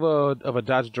the back of a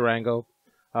Dodge Durango.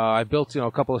 I built, a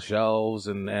couple of shelves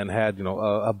and had,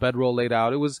 a bedroll laid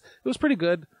out. It was pretty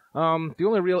good. The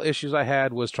only real issues I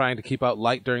had was trying to keep out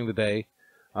light during the day,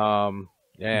 and,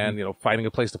 finding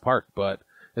a place to park. But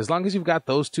as long as you've got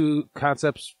those two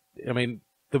concepts, I mean,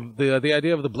 the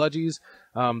idea of the bludgies,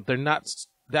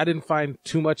 I didn't find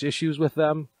too much issues with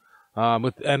them.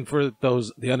 And for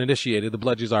the uninitiated, the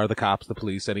bludgies are the cops, the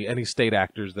police, any state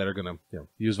actors that are going to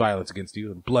use violence against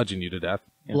you and bludgeon you to death.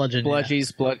 Yeah.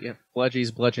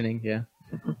 Bludgies, bludgeoning, yeah.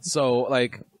 So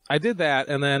like I did that,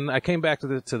 and then I came back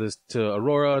to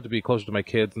Aurora to be closer to my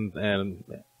kids, and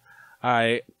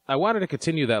I wanted to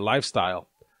continue that lifestyle.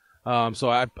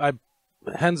 So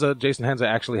Jason Henza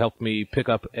actually helped me pick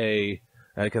up a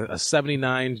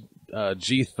 79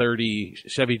 G30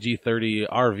 Chevy G30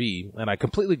 RV, and I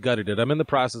completely gutted it. I'm in the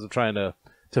process of trying to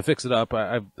fix it up.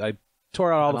 I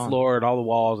tore out all the floor and all the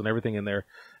walls and everything in there,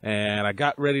 and I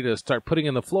got ready to start putting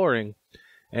in the flooring,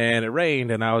 and it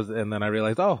rained, and then I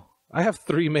realized, I have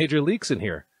 3 major leaks in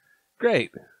here.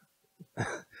 Great.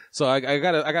 So I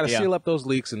gotta seal up those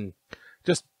leaks, and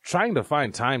just trying to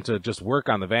find time to just work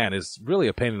on the van is really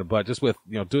a pain in the butt, just with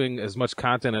doing as much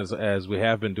content as we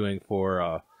have been doing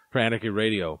for Anarchy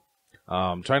Radio.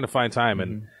 Trying to find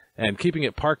time and keeping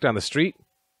it parked on the street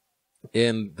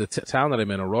in the town that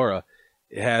I'm in, Aurora,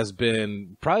 has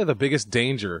been probably the biggest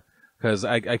danger, because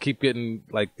I keep getting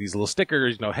like these little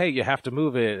stickers, hey, you have to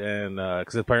move it, and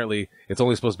because apparently it's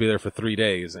only supposed to be there for 3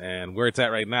 days, and where it's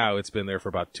at right now, it's been there for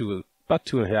about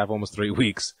 2.5, almost 3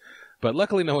 weeks. But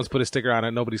luckily, no one's put a sticker on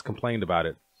it. Nobody's complained about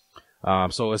it.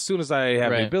 So as soon as I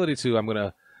have the ability to, I'm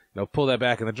gonna pull that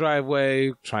back in the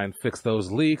driveway, try and fix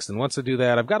those leaks. And once I do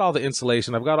that, I've got all the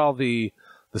insulation, I've got all the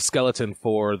skeleton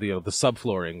for the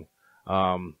subflooring.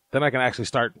 Then I can actually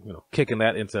start, kicking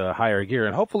that into higher gear.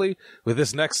 And hopefully with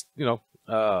this next,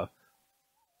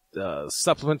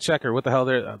 supplement check, or what the hell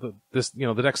the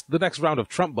next round of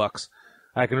Trump bucks,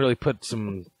 I can really put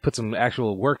some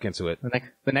actual work into it.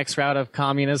 The next round of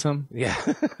communism. Yeah.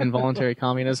 Involuntary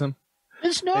communism.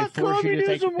 It's not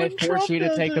communism. They force you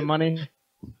to take the money.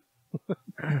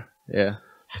 Yeah.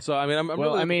 So I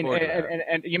mean,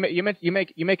 and you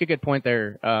make a good point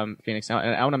there, Phoenix. And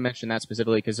I want to mention that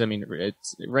specifically because I mean,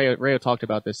 Rayo talked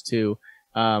about this too.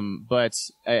 But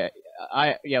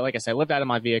like I said, I lived out of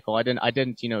my vehicle. I didn't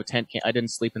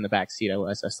sleep in the back seat.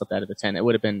 I slept out of the tent. It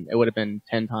would have been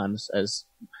 10 times as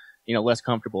less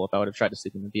comfortable if I would have tried to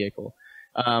sleep in the vehicle.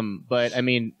 But I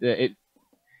mean,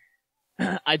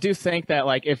 I do think that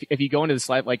like if you go into this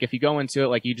life, like if you go into it,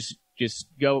 like you just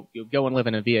go and live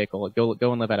in a vehicle,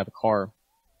 go and live out of a car.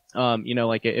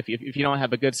 Like if you don't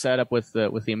have a good setup with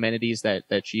the amenities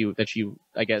that you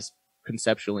I guess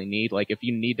conceptually need, like if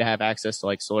you need to have access to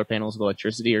like solar panels with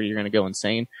electricity or you're going to go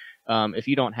insane. If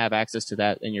you don't have access to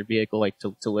that in your vehicle, like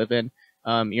to live in,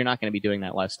 you're not going to be doing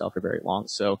that lifestyle for very long.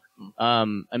 So, I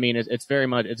mean, it's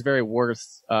very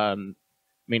worth,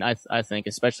 I think,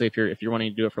 especially if you're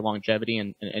wanting to do it for longevity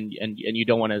and you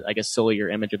don't want to, I guess, sully your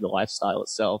image of the lifestyle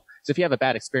itself. So if you have a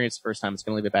bad experience the first time, it's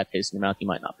going to leave a bad taste in your mouth. You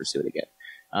might not pursue it again.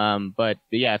 But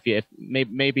yeah, if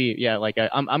maybe, yeah, like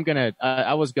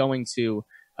I was going to,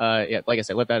 like I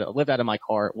said, lived out of my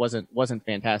car. It wasn't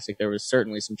fantastic. There was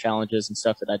certainly some challenges and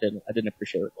stuff that I didn't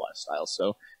appreciate with the lifestyle.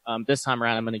 So, this time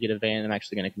around, I'm going to get a van. I'm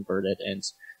actually going to convert it and,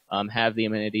 have the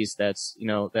amenities that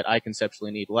I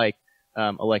conceptually need, like,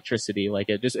 electricity. Like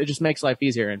it just makes life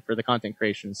easier. And for the content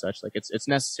creation and such, like it's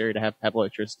necessary to have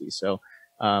electricity. So,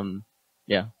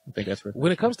 yeah, I think that's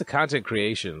when it comes to content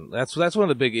creation, that's one of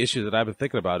the big issues that I've been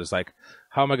thinking about is like,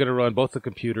 how am I going to run both the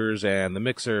computers and the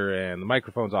mixer and the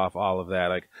microphones off all of that?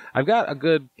 Like I've got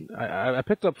I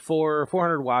picked up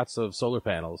 400 watts of solar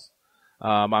panels.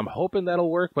 I'm hoping that'll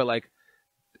work, but like,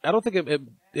 I don't think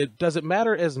it doesn't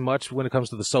matter as much when it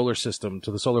comes to the solar system,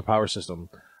 to the solar power system.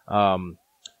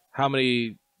 How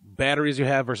many batteries you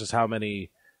have versus how many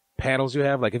panels you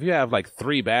have. Like if you have like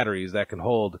 3 batteries that can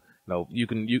hold,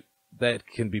 that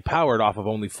can be powered off of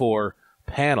only 4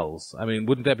 panels. I mean,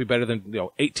 wouldn't that be better than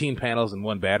 18 panels and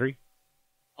 1 battery?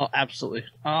 Oh, absolutely.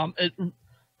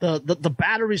 The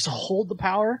batteries hold the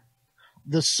power.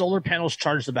 The solar panels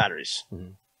charge the batteries,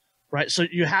 right? So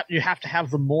you have to have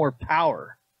the more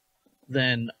power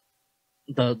than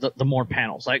the more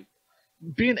panels. Like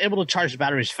being able to charge the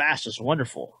batteries fast is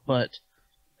wonderful, but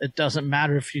it doesn't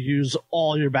matter if you use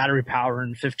all your battery power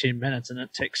in 15 minutes and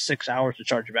it takes 6 hours to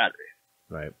charge your battery.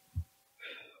 Right.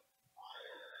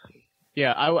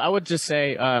 Yeah, I would just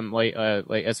say, like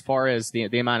as far as the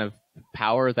amount of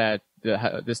power that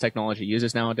this technology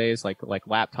uses nowadays, like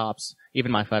laptops, even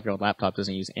my 5-year-old laptop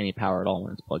doesn't use any power at all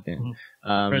when it's plugged in.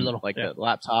 Very little. Like yeah. a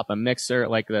laptop, a mixer,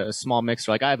 like a small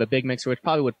mixer. Like I have a big mixer, which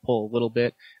probably would pull a little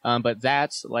bit. But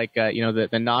that's like, the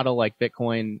Nodal, like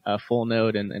Bitcoin, full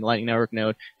node and Lightning Network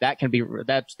node, that can be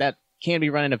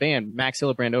run in a van. Max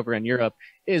Hillebrand over in Europe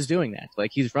is doing that.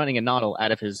 Like he's running a Nodal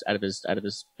out of his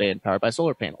van powered by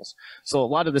solar panels. So a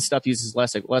lot of this stuff uses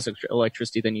less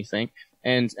electricity than you think.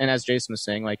 And as Jason was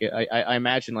saying, like I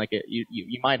imagine like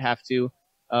you might have to,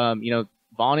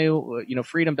 Vonu,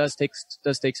 freedom does take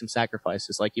some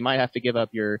sacrifices. Like you might have to give up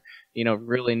your,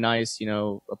 really nice,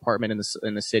 apartment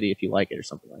in the city if you like it or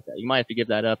something like that. You might have to give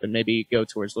that up and maybe go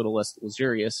towards a little less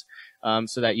luxurious,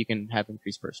 so that you can have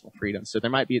increased personal freedom. So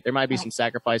there might be some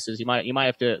sacrifices. You might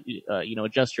have to,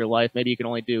 adjust your life. Maybe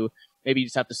you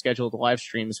just have to schedule the live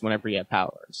streams whenever you have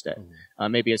power instead.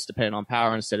 Maybe it's dependent on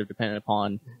power instead of dependent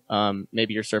upon,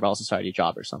 maybe your Servile Society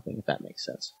job or something, if that makes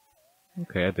sense.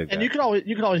 Okay, I think. And you could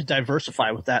always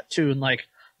diversify with that too, and like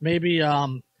maybe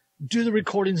do the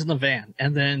recordings in the van,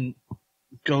 and then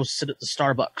go sit at the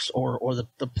Starbucks or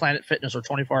the Planet Fitness or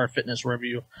 24-hour Fitness, wherever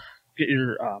you get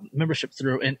your membership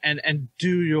through, and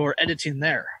do your editing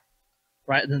there,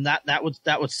 right? And then that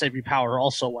would save you power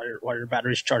also while your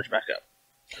batteries charge back up.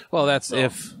 Well, that's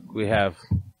if we have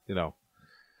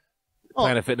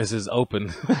Planet Fitness is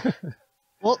open.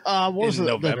 Well, what was in it?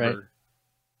 November.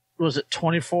 Was it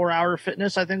 24-hour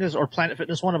Fitness, I think, or Planet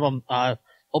Fitness? One of them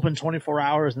open 24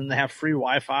 hours, and then they have free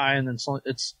Wi-Fi, and then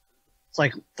it's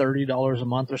like $30 a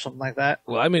month or something like that.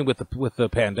 Well, I mean, with the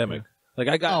pandemic, like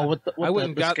I got, the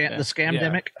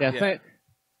scamdemic.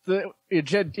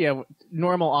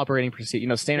 Normal operating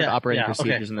procedure, standard operating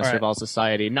procedures in the Servile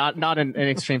Society. Not in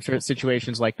extreme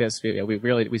situations like this.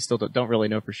 We still don't really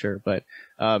know for sure, but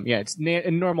it's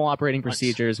in normal operating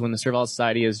procedures when the Servile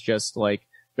Society is just like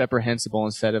reprehensible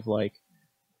instead of like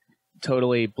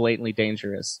totally blatantly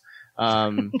dangerous.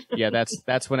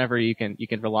 That's whenever you can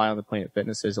rely on the Planet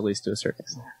Fitnesses, at least to a certain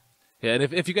extent. Yeah, and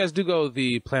if you guys do go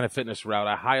the Planet Fitness route,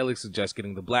 I highly suggest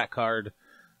getting the black card.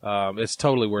 It's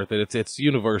totally worth it. It's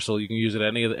universal. You can use it at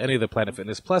any of the Planet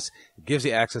Fitness. Plus, it gives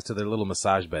you access to their little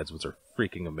massage beds, which are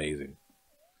freaking amazing.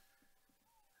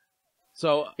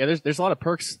 So yeah, there's a lot of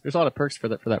perks. There's a lot of perks for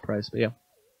that price. But yeah.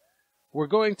 We're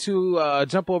going to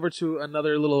jump over to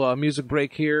another little music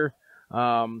break here.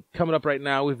 Coming up right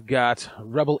now, we've got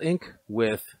Rebel Inc.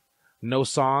 with No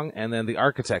Song, and then The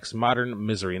Architects, Modern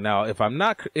Misery. Now, if I'm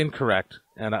not incorrect,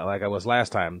 and like I was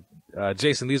last time,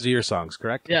 Jason, these are your songs,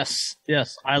 correct? Yes,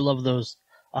 I love those.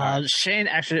 Shane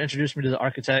actually introduced me to The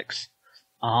Architects.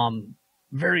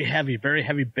 Very heavy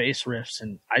bass riffs,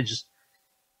 and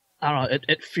I don't know,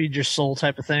 it feeds your soul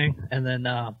type of thing. And then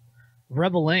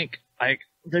Rebel Inc., like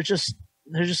they're just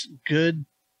good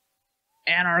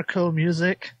anarcho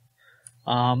music.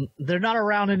 They're not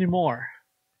around anymore,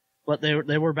 but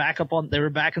they were back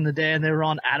in the day, and they were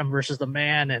on Adam versus the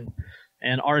Man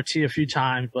and RT a few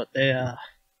times. But they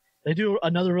do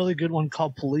another really good one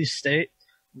called Police State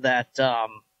that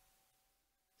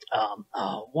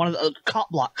one of the Cop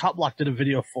Block did a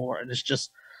video for, and it's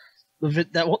just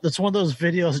that's one of those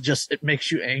videos. Just it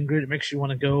makes you angry. It makes you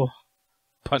want to go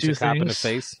punch a cop in the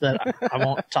face. That I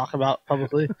won't talk about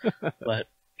publicly, but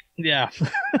yeah.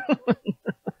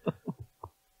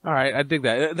 All right, I dig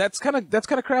that. That's kind of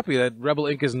crappy that Rebel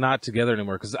Inc. is not together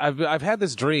anymore, because I've had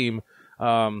this dream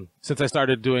since I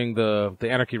started doing the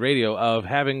Anarchy Radio of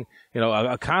having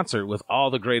a concert with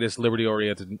all the greatest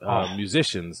liberty-oriented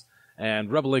musicians,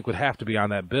 and Rebel Inc. would have to be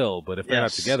on that bill. But if they're not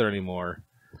together anymore,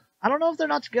 I don't know if they're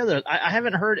not together. I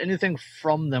haven't heard anything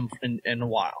from them in a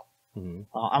while.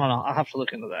 Mm-hmm. I don't know. I'll have to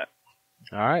look into that.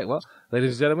 All right, well,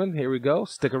 ladies and gentlemen, here we go.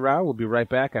 Stick around. We'll be right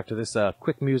back after this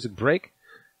quick music break.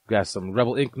 We've got some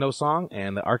Rebel Inc. No Song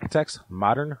and the Architects'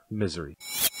 Modern Misery.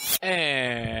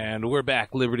 And we're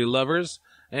back, Liberty lovers.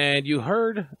 And you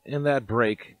heard in that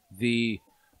break the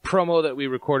promo that we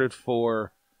recorded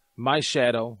for My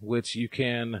Shadow, which you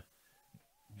can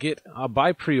get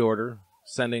by pre-order,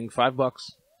 sending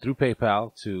 $5 through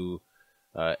PayPal to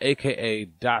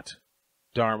aka.dharma.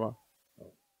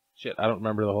 Shit, I don't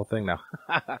remember the whole thing now.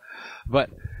 But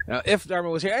if Dharma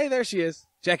was here, hey, there she is,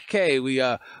 Jackie K. We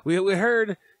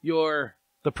heard the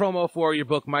promo for your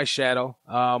book, My Shadow.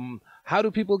 How do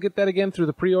people get that again through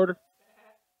the pre-order?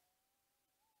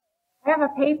 I have a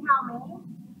PayPal link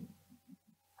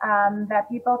that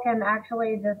people can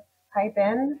actually just type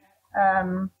in,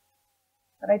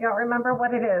 but I don't remember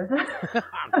what it is.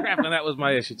 Crap, and that was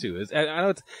my issue too.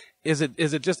 Is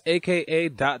it just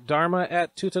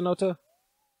aka.dharma@tutanota?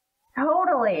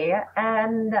 Totally,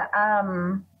 and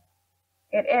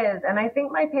it is, and I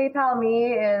think my PayPal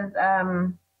me is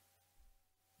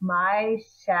My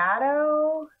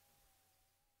Shadow.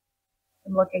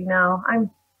 I'm looking now.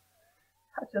 I'm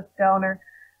such a stoner.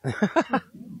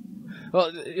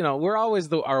 Well, we're always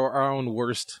our own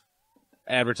worst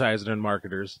advertisers and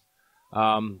marketers.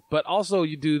 But also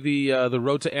you do the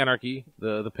Road to Anarchy,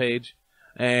 the page,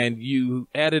 and you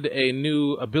added a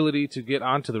new ability to get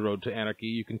onto the Road to Anarchy.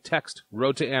 You can text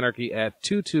Road to Anarchy at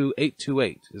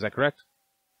 22828. Is that correct?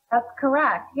 That's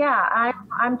correct. Yeah,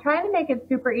 I'm trying to make it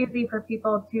super easy for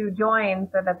people to join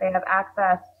so that they have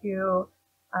access to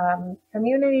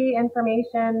community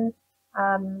information,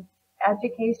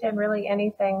 education, really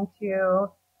anything to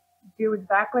do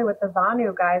exactly what the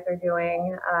Vonu guys are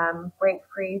doing, break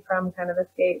free from kind of the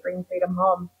state, bring freedom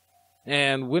home.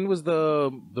 And when was the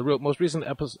most recent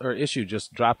episode or issue?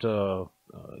 Just dropped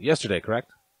yesterday,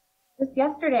 correct? Just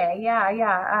yesterday, yeah.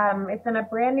 It's in a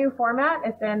brand new format.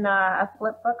 It's in a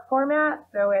flip book format,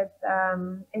 so it's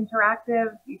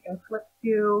interactive. You can flip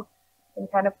to and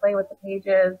kind of play with the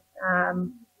pages.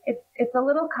 It's a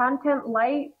little content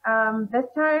light this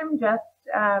time, just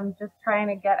trying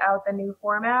to get out the new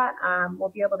format. We'll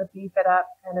be able to beef it up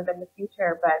kind of in the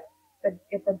future, but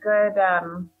it's a good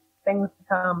things to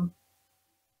come.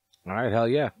 All right, hell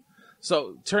yeah.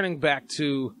 So turning back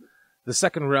to the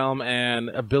second realm and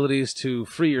abilities to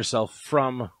free yourself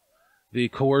from the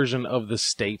coercion of the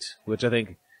state, which I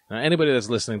think anybody that's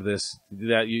listening to this,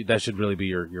 that should really be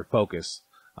your focus.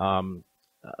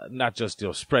 Not just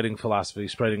spreading philosophy,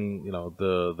 spreading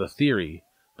the theory,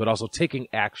 but also taking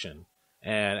action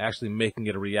and actually making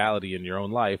it a reality in your own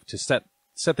life to set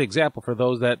the example for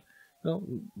those that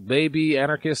may be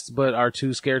anarchists but are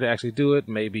too scared to actually do it.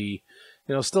 Maybe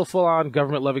still full on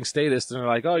government loving statists and are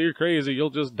like, oh, you're crazy, you'll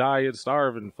just die and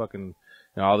starve and fucking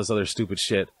all this other stupid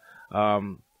shit.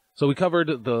 So we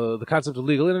covered the concept of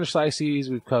legal interstices.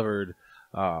 We've covered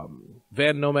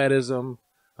van nomadism.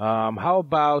 How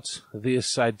about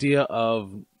this idea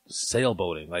of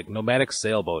sailboating, like nomadic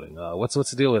sailboating? What's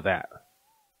the deal with that?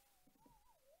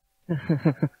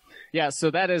 Yeah,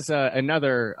 so that is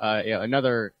another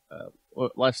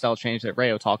lifestyle change that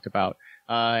Rayo talked about.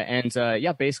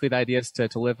 Basically the idea is to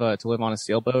live on a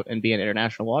sailboat and be in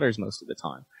international waters most of the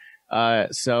time.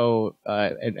 As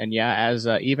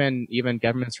even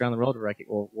governments around the world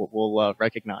will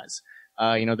recognize,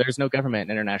 there's no government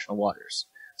in international waters.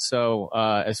 So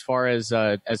as far as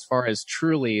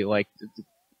truly, like,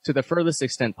 to the furthest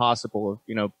extent possible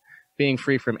of being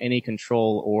free from any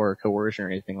control or coercion or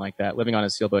anything like that, living on a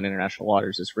sailboat in international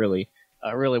waters is really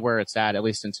where it's at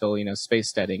least until space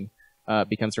steading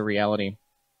becomes a reality.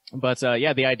 But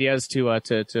the idea is to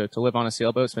live on a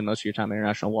sailboat, spend most of your time in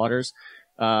international waters.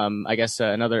 I guess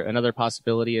another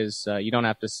possibility is you don't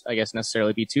have to, I guess,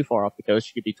 necessarily be too far off the coast.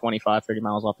 You could be 25, 30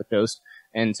 miles off the coast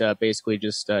and basically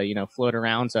just float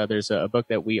around. There's a book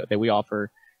that we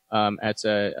offer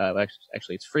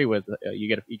actually it's free with you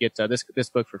get this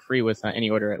book for free with any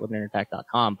order at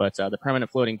LiberDJ.com. But the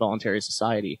Permanent Floating Voluntary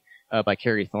Society by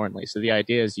Kerry Thornley. So the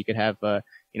idea is you could have a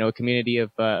community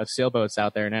of sailboats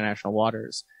out there in international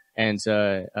waters. And,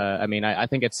 I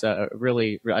think it's I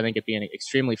think it'd be an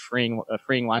extremely freeing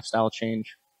lifestyle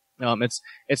change.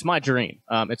 It's my dream.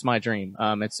 It's my dream.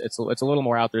 It's a little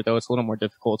more out there though. It's a little more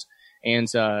difficult. And,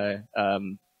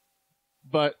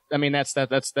 but I mean, that's I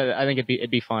think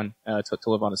it'd be fun, to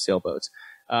live on a sailboat.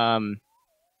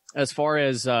 As far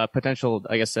as, potential,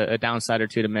 I guess a downside or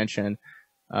two to mention,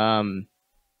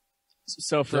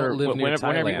 so for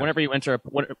whenever you enter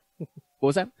what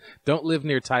was that? Don't live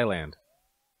near Thailand.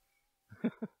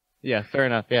 Yeah, fair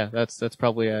enough. Yeah, that's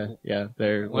probably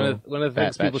they're one of the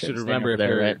things people should remember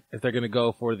if they're going to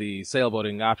go for the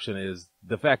sailboating option is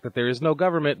the fact that there is no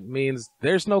government means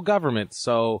there's no government.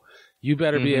 So you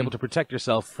better be able to protect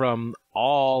yourself from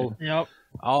all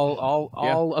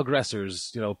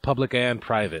aggressors, public and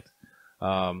private.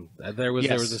 There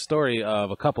was a story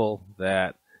of a couple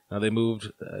that they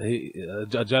moved.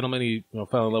 A gentleman he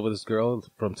fell in love with this girl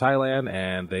from Thailand,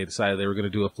 and they decided they were going to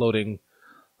do a floating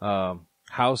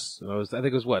house. I think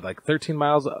it was like 13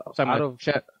 miles out of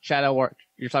Chad Elwar.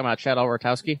 You're talking about Chad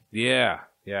Elwar-Towski? Yeah.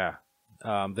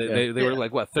 They were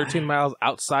like 13 miles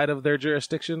outside of their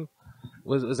jurisdiction.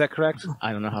 Was that correct?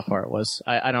 I don't know how far it was.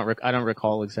 I don't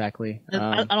recall exactly.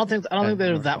 I don't think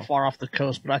they were that far off the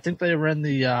coast, but I think they were in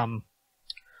the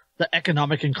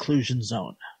economic inclusion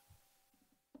zone.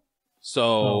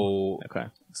 So okay.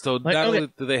 So not only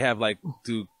do they have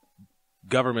do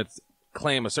governments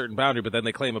claim a certain boundary, but then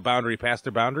they claim a boundary past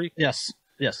their boundary? Yes.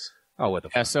 Oh, what the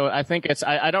fuck? Yeah, so I think it's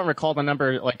I don't recall the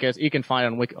number you can find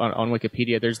on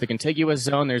Wikipedia. There's the contiguous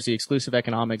zone, there's the exclusive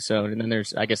economic zone, and then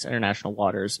there's I guess international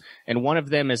waters. And one of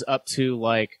them is up to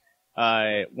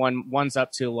one's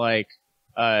up to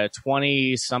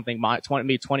 20 something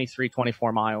 23,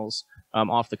 24 miles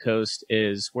off the coast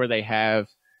is where they have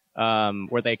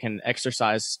where they can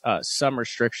exercise some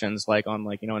restrictions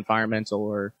on environmental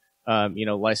or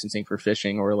licensing for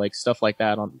fishing or stuff like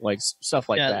that stuff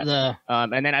like that.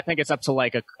 And then I think it's up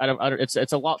to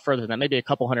it's a lot further than that, maybe a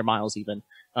couple hundred miles even.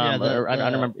 I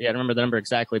don't remember the number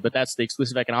exactly, but that's the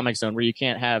exclusive economic zone where you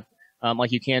can't have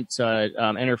you can't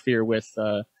interfere with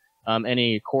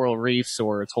any coral reefs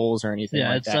or atolls or anything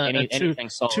like that. Anything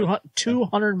solid.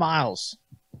 200 miles.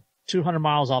 200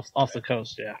 miles off the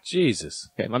coast. Yeah. Jesus.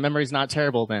 Okay, my memory's not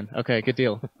terrible then. Okay, good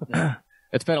deal.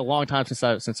 It's been a long time since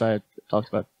I talked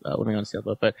about living on a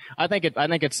sailboat, but I think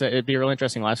it'd be a really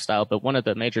interesting lifestyle. But one of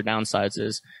the major downsides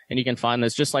is, and you can find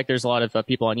this just like there's a lot of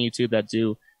people on YouTube that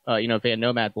do van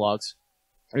nomad blogs.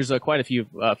 There's quite a few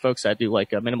folks that do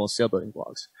minimal sailboating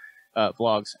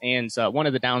vlogs, and one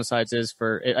of the downsides is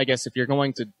I guess if you're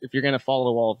going to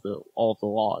follow all of the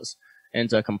laws and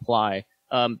comply.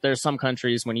 There's some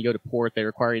countries when you go to port they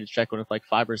require you to check with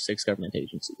 5 or 6 government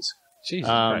agencies. Jesus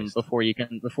Christ. Before you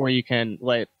can it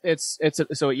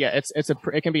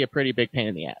can be a pretty big pain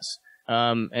in the ass.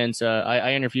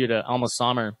 I interviewed Alma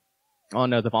Sommer on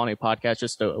the Vonu Podcast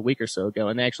just a week or so ago,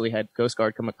 and they actually had Coast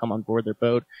Guard come on board their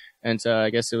boat, and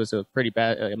I guess it was a pretty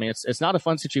bad. I mean, it's not a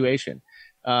fun situation.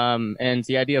 And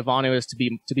the idea of Vonu is to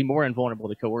be more invulnerable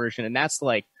to coercion, and that's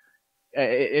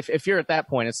if you're at that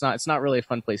point, it's not really a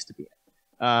fun place to be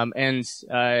in. And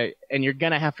you're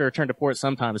gonna have to return to port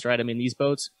sometimes, right? I mean, these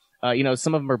boats.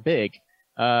 Some of them are big,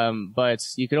 but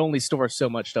you can only store so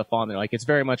much stuff on there. It's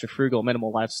very much a frugal,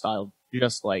 minimal lifestyle,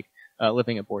 just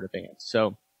living aboard a van.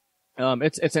 So,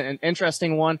 it's an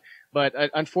interesting one, but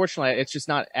unfortunately, it's just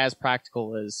not as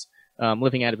practical as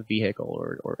living out of a vehicle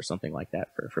or something like that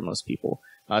for most people.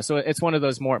 So it's one of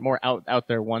those more out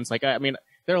there ones. There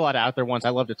are a lot of out there ones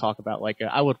I love to talk about.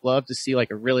 I would love to see a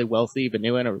really wealthy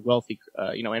Vanuan or wealthy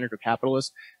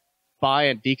anarcho-capitalist buy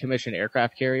a decommissioned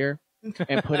aircraft carrier.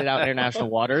 And put it out in international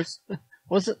waters.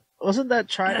 Wasn't that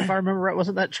tried? If I remember right,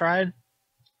 wasn't that tried?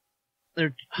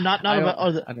 There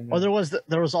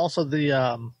was also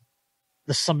the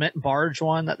cement barge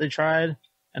one that they tried,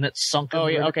 and it sunk. Oh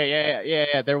yeah, okay,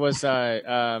 yeah. There was that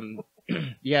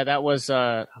was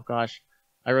oh gosh,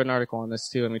 I wrote an article on this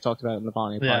too, and we talked about it in the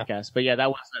Vonu podcast. But yeah, that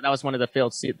was one of the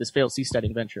failed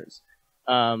seasteading ventures.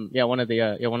 One of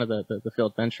the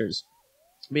failed ventures.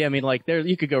 But yeah, I mean,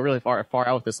 you could go really far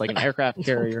out with this, an aircraft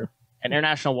carrier and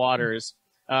international waters,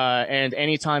 and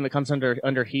anytime it comes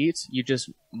under heat, you just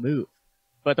move.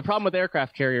 But the problem with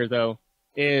aircraft carrier, though,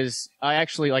 is I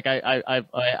actually like I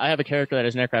have a character that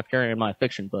is an aircraft carrier in my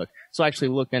fiction book, so I actually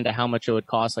looked into how much it would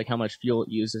cost, like how much fuel it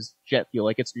uses, jet fuel,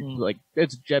 like it's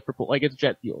jet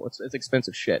fuel, it's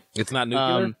expensive shit. It's not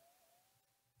nuclear.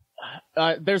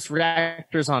 There's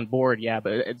reactors on board, yeah,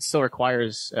 but it still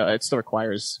requires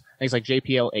things like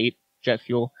JPL-8 jet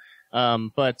fuel.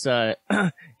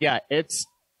 Yeah, it's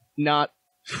not.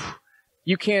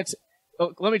 You can't.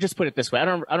 Let me just put it this way. I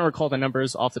don't recall the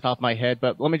numbers off the top of my head,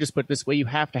 but let me just put it this way. You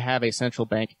have to have a central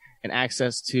bank and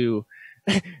access to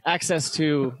a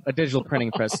digital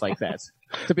printing press like that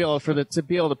to be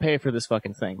able to pay for this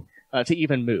fucking thing, to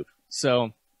even move.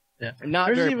 So, yeah,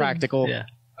 not very practical,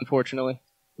 unfortunately.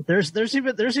 There's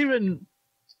even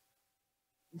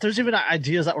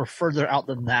ideas that were further out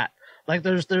than that. Like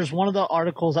there's one of the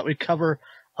articles that we cover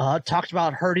talked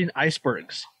about herding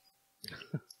icebergs.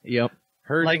 Yep.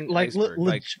 Herding icebergs.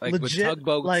 Like legit, with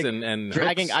tugboats like, and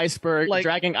dragging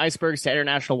icebergs to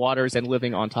international waters and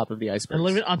living on top of the icebergs. And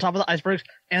living on top of the icebergs,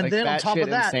 and like then on top of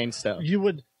that, insane stuff. you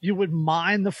would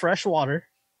mine the fresh water,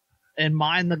 and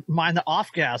mine the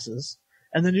off gases,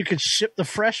 and then you could ship the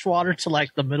fresh water to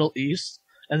like the Middle East,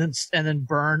 and then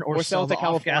burn or sell to the off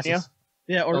California. gases.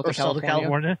 Yeah, or sell to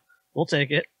California. We'll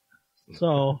take it.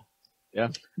 So yeah,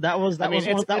 that was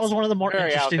one of the more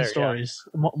interesting stories,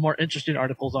 more interesting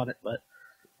articles on it. But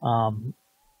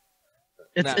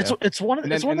it's one of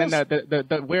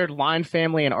the weird line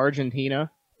family in Argentina.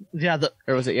 Yeah,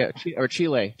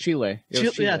 Chile. Chile.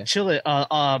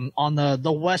 On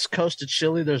the west coast of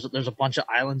Chile, there's a bunch of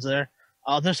islands there.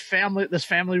 This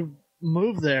family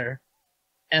moved there,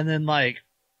 and then like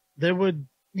they would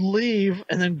leave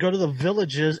and then go to the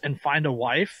villages and find a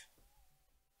wife,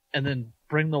 and then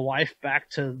bring the wife back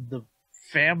to the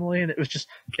family, and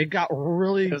it got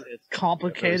really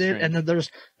complicated, and then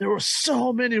there were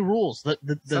so many rules that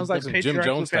the sounds like some Jim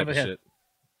Jones type of shit.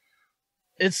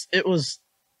 It was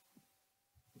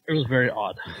very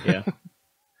odd. Yeah.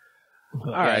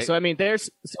 All right. So I mean,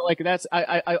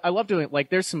 I love doing like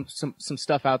there's some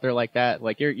stuff out there like that.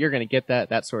 Like you're gonna get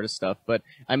that sort of stuff. But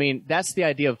I mean, that's the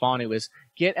idea of Vonu, is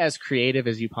get as creative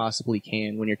as you possibly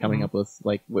can when you're coming up with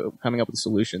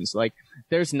solutions. Like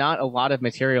there's not a lot of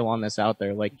material on this out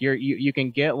there. Like you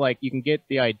can get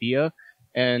the idea,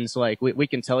 and so like we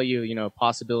can tell you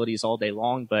possibilities all day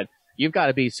long, but you've got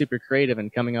to be super creative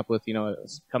and coming up with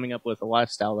a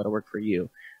lifestyle that'll work for you.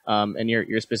 And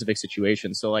your specific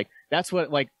situation. So like that's what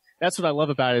I love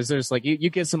about it, is there's like you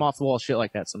get some off the wall shit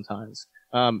like that sometimes.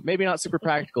 Maybe not super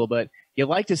practical, but you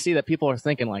like to see that people are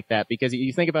thinking like that, because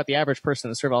you think about the average person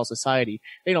in the survival society,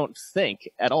 they don't think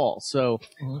at all. So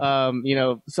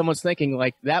someone's thinking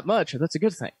like that much, that's a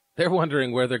good thing. They're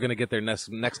wondering where they're going to get their next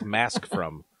mask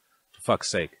from. For fuck's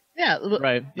sake. Yeah,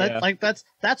 right. Like that's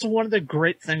one of the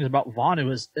great things about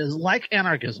Vonu is like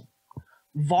anarchism.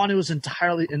 Vonu is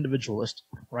entirely individualist,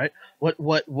 right?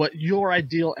 What your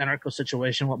ideal anarcho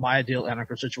situation, what my ideal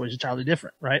anarcho situation is entirely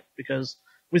different, right? Because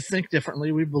we think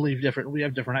differently, we believe differently, we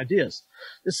have different ideas.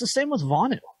 It's the same with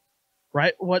Vonu,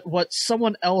 right? How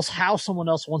someone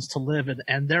else wants to live,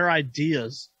 and their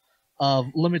ideas of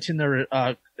limiting their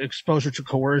exposure to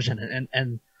coercion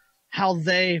and how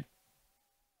they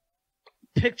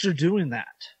picture doing that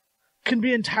can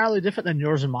be entirely different than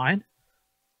yours and mine.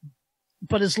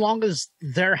 But as long as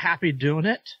they're happy doing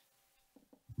it,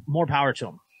 more power to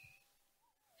them.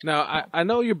 Now, I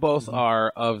know you both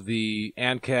are of the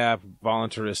ANCAP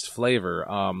voluntarist flavor,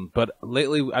 but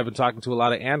lately I've been talking to a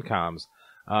lot of ANCOMs.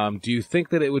 Do you think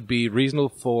that it would be reasonable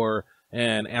for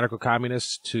an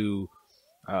anarcho-communist to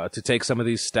take some of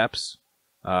these steps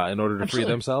in order to free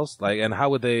themselves? Like, and how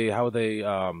would they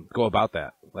go about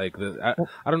that? Like, I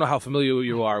don't know how familiar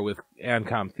you are with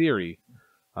ANCOM theory.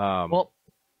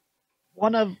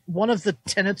 One of the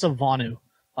tenets of Vonu,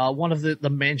 one of the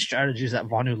main strategies that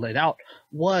Vonu laid out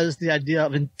was the idea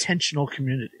of intentional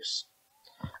communities.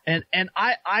 And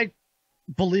I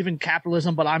believe in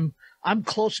capitalism, but I'm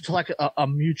closer to like a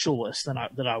mutualist than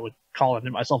I would call it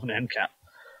myself an ANCAP.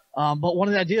 But one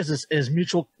of the ideas is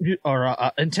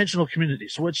intentional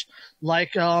communities, which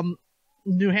like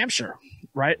New Hampshire,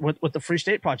 right, with the Free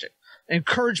State Project,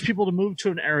 encourage people to move to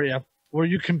an area where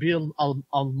you can be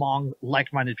among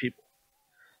like-minded people.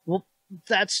 Well,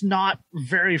 that's not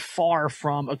very far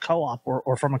from a co-op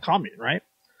or from a commune, right?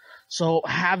 So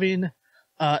having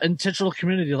intentional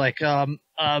community, like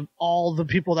all the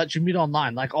people that you meet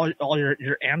online, like all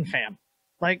your ANFAM,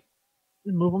 like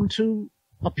move them to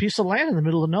a piece of land in the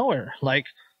middle of nowhere. Like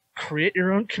create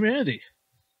your own community.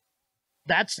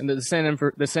 That's and the synonym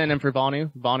for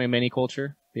Vonu mini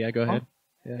culture. Yeah, go ahead.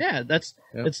 Yeah,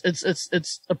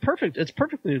 it's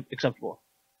perfectly acceptable.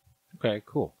 Okay,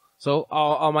 cool. So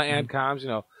all my ANCOMs,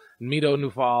 Mito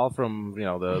Nufal from,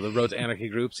 the Road to Anarchy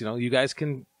groups, you guys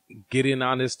can get in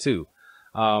on this too.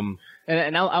 And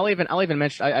I'll even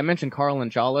mention, I mentioned Carl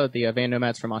and Jala, the van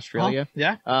nomads from Australia. Oh,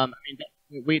 yeah.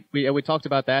 We talked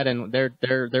about that and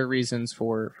their reasons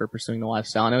for pursuing the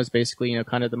lifestyle. And it was basically,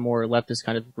 kind of the more leftist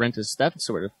kind of rent is theft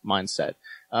sort of mindset.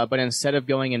 But instead of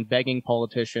going and begging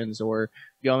politicians or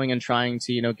going and trying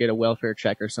to, get a welfare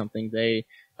check or something, they,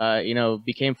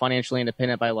 became financially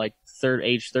independent by like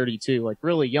age 32, like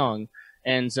really young.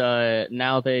 And,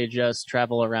 now they just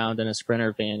travel around in a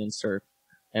Sprinter van and surf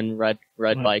and ride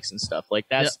bikes and stuff. Like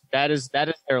that is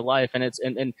their life. And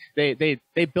they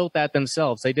built that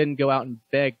themselves. They didn't go out and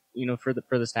beg, for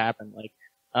this to happen.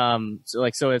 So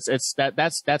it's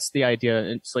that's the idea.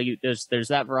 And so there's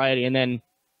that variety. And then,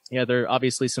 there are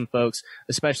obviously some folks,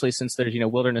 especially since there's,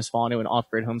 wilderness Vonu and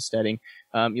off-grid homesteading.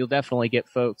 You'll definitely get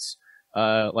folks,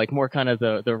 like more kind of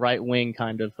the right wing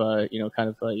kind of,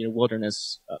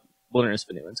 wilderness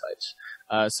Vonuan types.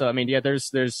 So, I mean,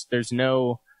 there's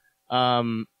no, I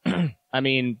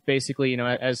mean, basically,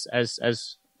 as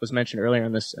was mentioned earlier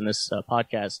in this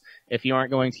podcast, if you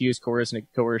aren't going to use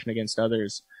coercion against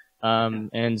others, you're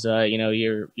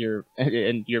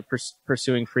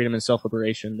pursuing freedom and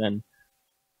self-liberation, then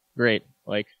great.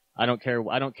 Like, I don't care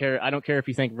if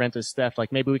you think rent is theft.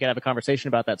 Like, maybe we could have a conversation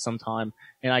about that sometime,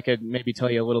 and I could maybe tell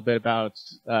you a little bit about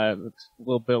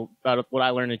what I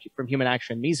learned from Human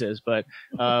Action Mises. But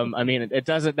I mean, that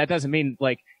doesn't mean,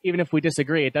 like, even if we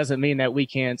disagree, it doesn't mean that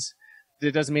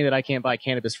it doesn't mean that I can't buy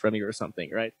cannabis from you or something,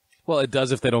 right? Well, it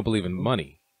does if they don't believe in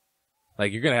money.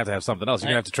 Like, you're gonna have something else. You're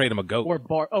gonna have to trade them a goat or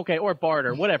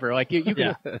barter, whatever. Like you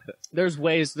can. There's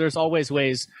always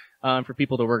ways for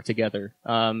people to work together,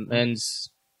 and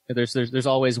there's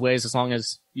always ways as long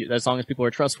as people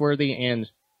are trustworthy and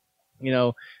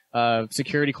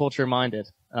security culture minded,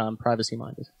 privacy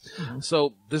minded.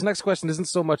 So this next question isn't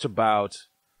so much about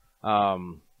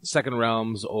second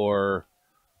realms or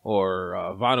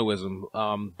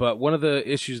Vonuism, but one of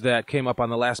the issues that came up on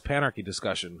the last Panarchy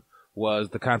discussion was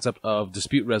the concept of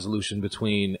dispute resolution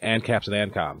between ANCAPs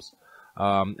and ANCOMs.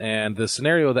 And the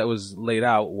scenario that was laid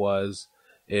out was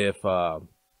if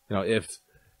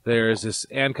there's this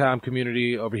ANCOM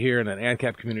community over here and an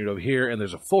ANCAP community over here, and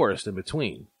there's a forest in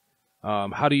between.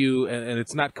 How do you, and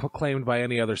it's not claimed by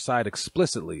any other side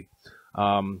explicitly,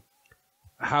 how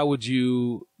would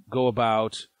you go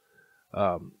about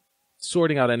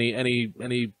sorting out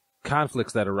any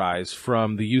conflicts that arise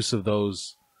from the use of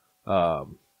those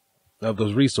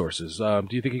resources? Do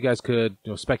you think you guys could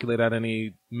speculate on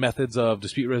any methods of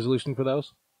dispute resolution for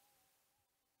those?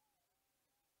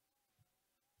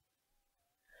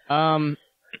 I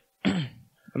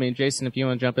mean, Jason, if you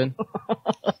want to jump in.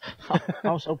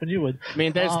 I was hoping you would. I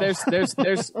mean, there's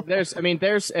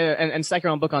and second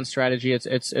round book on strategy.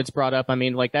 It's brought up. I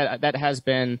mean, like that has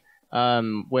been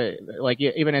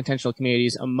even intentional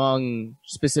communities among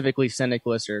specifically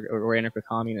syndicalists or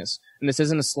anarcho-communists. And this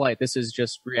isn't a slight. This is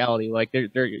just reality. Like there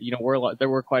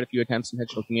were quite a few attempts in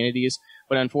intentional communities,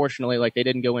 but unfortunately, like they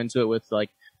didn't go into it with like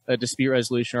a dispute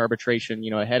resolution or arbitration,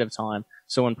 ahead of time.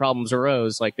 So when problems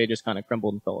arose, like they just kind of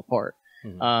crumbled and fell apart.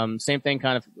 Mm-hmm. Same thing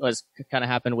kind of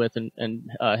happened with, and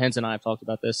Hens and I have talked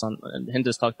about this and Hens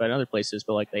has talked about it in other places,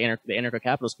 but like the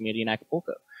anarcho-capitalist community in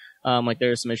Acapulco. Like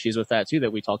there are some issues with that too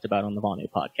that we talked about on the Vonu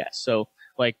podcast. So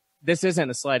like this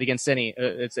isn't a slight against any.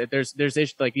 There's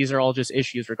issues like these are all just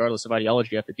issues regardless of ideology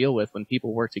you have to deal with when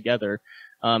people work together,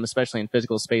 especially in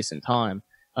physical space and time.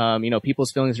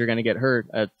 People's feelings are going to get hurt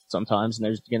sometimes, and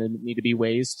there's going to need to be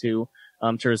ways to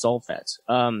resolve that.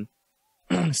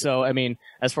 So I mean,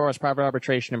 as far as private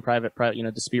arbitration and private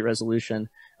dispute resolution,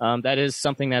 that is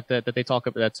something that they talk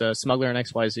about. That's Smuggler and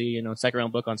XYZ, second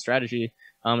round book on strategy.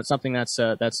 It's something that's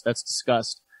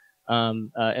discussed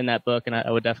in that book, and I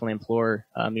would definitely implore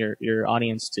your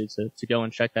audience to go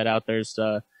and check that out. There's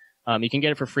you can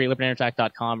get it for free,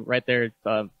 LiberDJattack.com. Right there at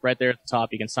the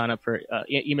top, you can sign up for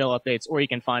email updates, or you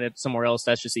can find it somewhere else.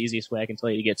 That's just the easiest way I can tell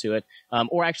you to get to it.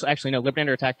 Or actually no,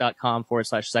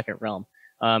 LiberDJattack.com/second realm.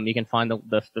 You can find the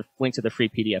link to the free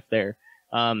PDF there.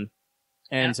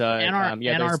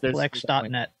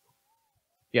 Anarplex.net.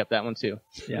 Yep, that one too.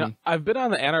 Yeah. I've been on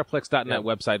the Anarplex.net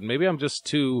website. Maybe I'm just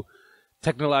too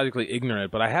technologically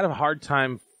ignorant, but I had a hard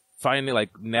time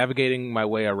navigating my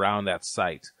way around that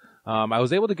site. I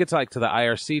was able to get to the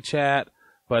IRC chat,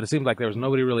 but it seemed like there was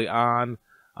nobody really on.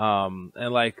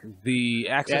 And like the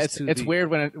access it's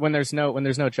weird when there's no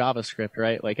JavaScript,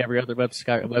 right? Like every other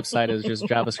website is just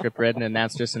JavaScript written, and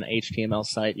that's just an HTML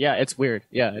site. Yeah, it's weird.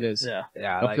 Yeah, it is.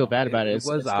 Yeah. Don't feel bad about it.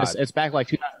 It's back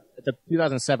like it's a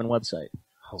 2007 website.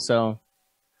 So,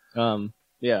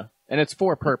 yeah. and it's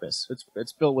for a purpose.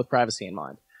 It's built with privacy in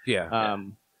mind. Yeah.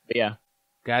 But yeah.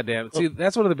 Goddamn. See,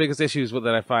 that's one of the biggest issues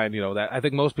that I find, that I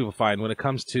think most people find when it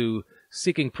comes to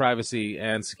seeking privacy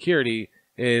and security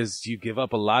is you give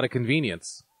up a lot of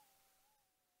convenience.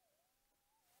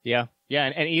 Yeah. Yeah.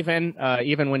 And even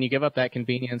when you give up that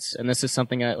convenience, and this is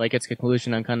something it's a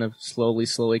conclusion I'm kind of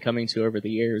slowly coming to over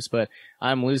the years, but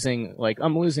I'm losing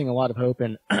a lot of hope.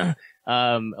 And,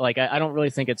 I don't really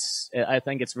think I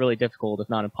think it's really difficult, if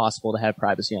not impossible, to have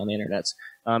privacy on the internet.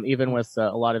 Even with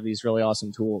a lot of these really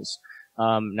awesome tools.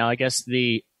 Now, I guess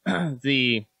the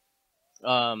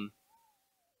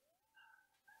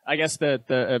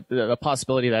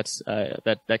possibility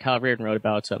that Kyle Reardon wrote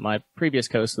about my previous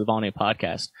host of the Vonu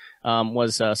Podcast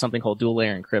was something called dual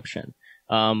layer encryption,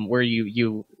 where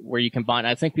you combine.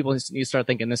 I think people need to start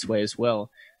thinking this way as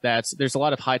well. That there's a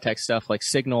lot of high tech stuff like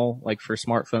Signal, like for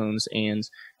smartphones, and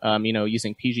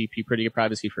using PGP, pretty good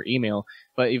privacy for email.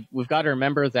 But we've got to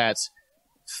remember that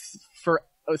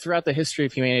throughout the history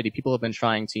of humanity, people have been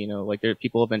trying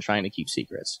to keep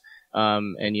secrets,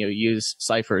 and use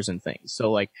ciphers and things.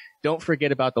 So don't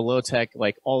forget about the low tech,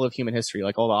 all of human history,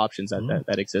 all the options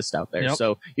that exist out there. Yep.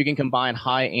 So you can combine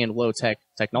high and low tech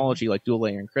technology like dual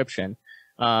layer encryption.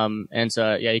 You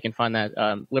can find that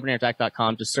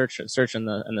LiberDJ.com. Just search in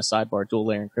the sidebar dual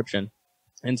layer encryption,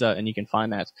 and you can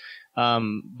find that.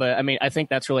 But I mean, I think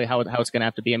that's really how it's going to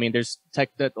have to be. I mean, there's tech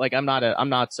that I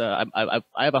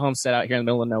have a homestead out here in the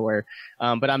middle of nowhere,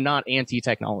 but I'm not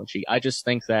anti-technology. I just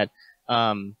think that,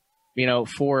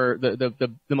 for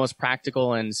the most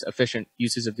practical and efficient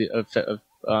uses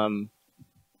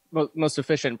most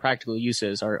efficient and practical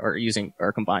uses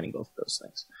are combining both of those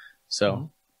things. So.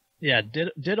 Yeah.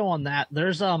 Ditto on that.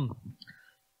 There's,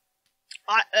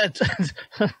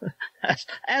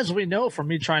 as we know from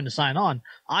me trying to sign on,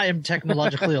 I am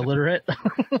technologically illiterate.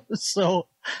 So,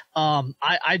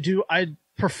 I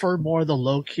prefer more the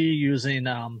low key using,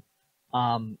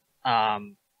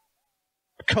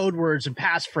 code words and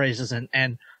passphrases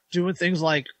and doing things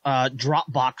like,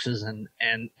 drop boxes and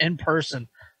in person.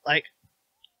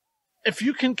 If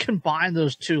you can combine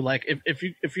those two,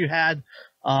 if you had,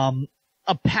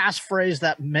 a passphrase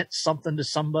that meant something to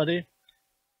somebody,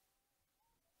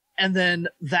 and then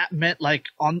that meant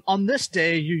on this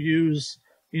day you use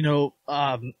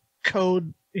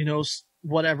code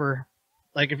whatever,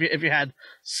 if you had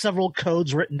several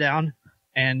codes written down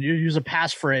and you use a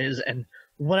passphrase and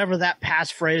whatever that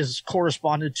passphrase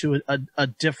corresponded to a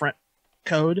different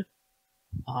code,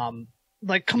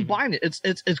 combine it.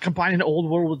 It's combining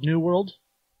old world with new world.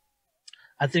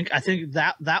 I think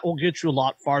that will get you a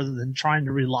lot farther than trying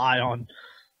to rely on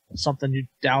something you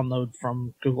download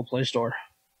from Google Play Store.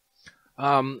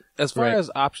 As far as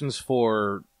options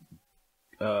for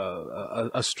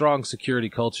a strong security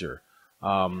culture,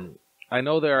 I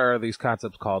know there are these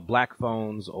concepts called black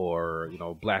phones or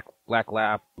black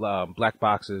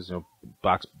boxes.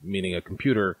 Box meaning a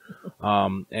computer,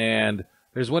 and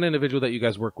there's one individual that you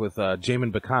guys work with,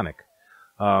 Jamin Baconic.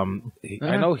 I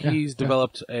know he's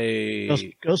developed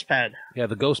a Ghost Pad. Yeah,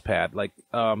 the Ghost Pad.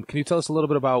 Can you tell us a little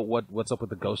bit about what's up with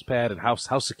the Ghost Pad and how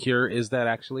secure is that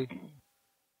actually?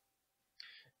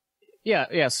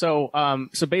 Yeah. So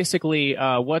basically,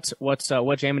 what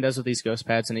Jamin does with these Ghost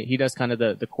Pads, and he does kind of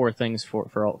the core things for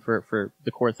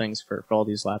the core things for all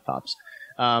these laptops.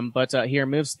 But he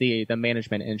removes the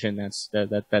management engine that's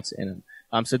in them.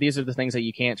 So these are the things that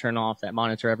you can't turn off that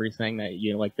monitor everything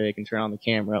that they can turn on the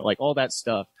camera, all that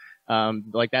stuff.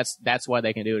 That's why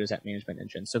they can do it, is that management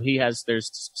engine. So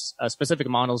there's specific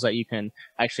models that you can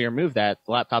actually remove that.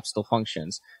 The laptop still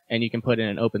functions and you can put in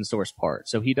an open source part.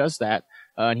 So he does that,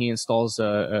 and he installs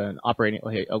a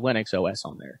Linux OS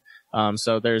on there.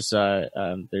 So there's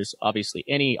obviously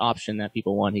any option that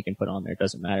people want, he can put on there. It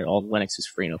doesn't matter. All Linux is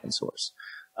free and open source.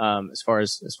 As far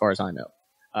as I know.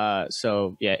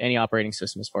 So yeah, any operating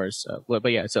system it's a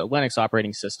Linux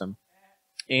operating system.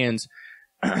 And,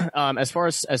 as far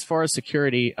as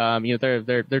security,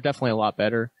 they're definitely a lot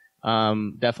better.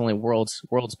 Definitely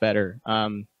worlds better.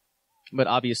 But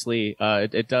obviously,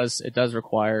 it does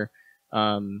require,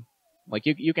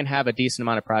 you can have a decent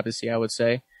amount of privacy, I would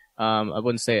say. I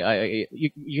wouldn't say,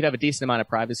 you could have a decent amount of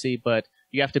privacy, but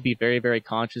you have to be very, very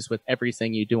conscious with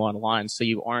everything you do online. So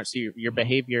your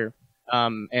behavior,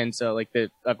 and so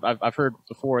I've heard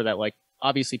before that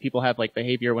obviously people have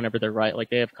behavior whenever they're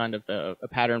they have kind of a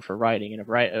pattern for writing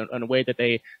and a way that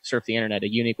they surf the internet, a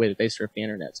unique way that they surf the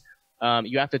internet.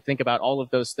 You have to think about all of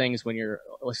those things when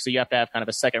so you have to have kind of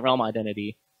a second realm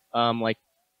identity,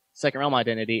 second realm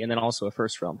identity, and then also a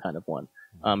first realm kind of one,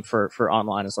 for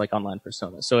online as online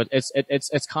persona. So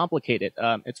it's complicated.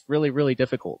 It's really, really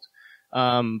difficult.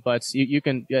 But you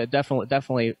can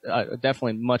definitely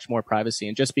much more privacy.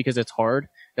 And just because it's hard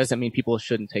doesn't mean people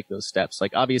shouldn't take those steps.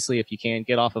 Like obviously, if you can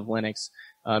get off of Linux,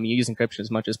 you use encryption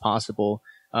as much as possible.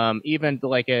 Even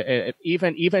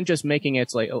just making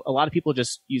it like a lot of people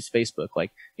just use Facebook,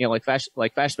 like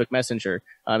Facebook Messenger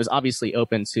is obviously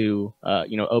open to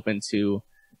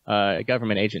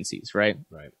government agencies, right?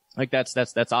 Right. Like that's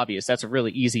obvious. That's a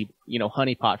really easy,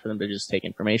 honeypot for them to just take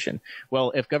information.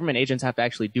 Well, if government agents have to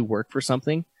actually do work for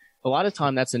something, a lot of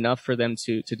time that's enough for them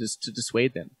to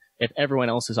dissuade them if everyone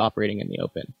else is operating in the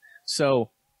open. So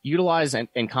utilize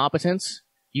incompetence,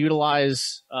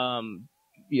 utilize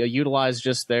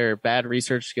just their bad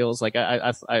research skills. Like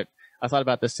I thought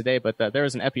about this today, but there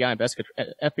was an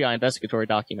FBI investigatory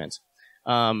document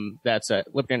that's a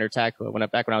Liberty Attack.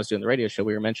 Back when I was doing the radio show,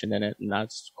 we were mentioned in it, and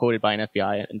that's quoted by an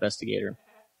FBI investigator.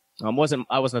 I wasn't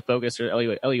a focus, or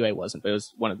LUA wasn't, but it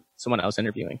was someone I was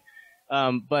interviewing.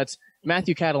 But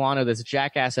Matthew Catalano, this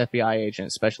jackass FBI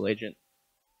agent, special agent,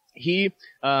 he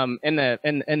in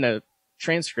the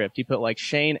transcript he put like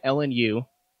Shane LNU,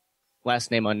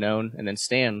 last name unknown, and then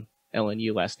Stan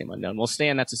LNU, last name unknown. Well,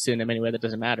 Stan, that's a pseudonym anyway, that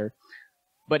doesn't matter.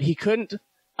 But he couldn't.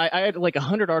 I had like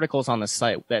 100 articles on the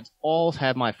site that all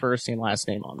have my first and last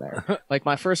name on there. Like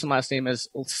my first and last name is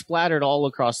splattered all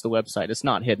across the website. It's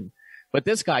not hidden. But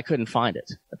this guy couldn't find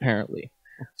it, apparently.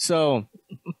 So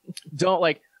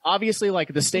obviously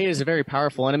the state is a very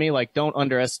powerful enemy. Like don't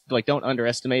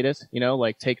underestimate it,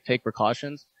 take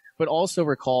precautions. But also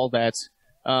recall that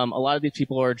a lot of these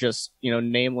people are just,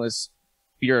 nameless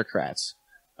bureaucrats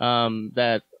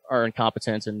that are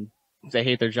incompetent, and they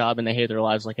hate their job and they hate their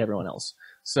lives like everyone else.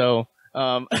 So,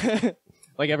 like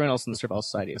everyone else in the survival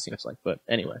society, it seems like. But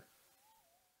anyway,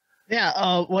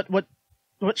 yeah.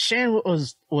 What Shane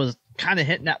was kind of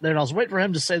hitting at there, and I was waiting for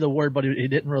him to say the word, but he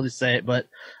didn't really say it. But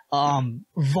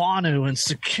Vonu and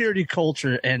security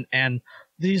culture and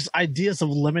these ideas of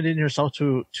limiting yourself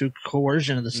to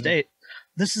coercion of the state.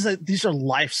 These are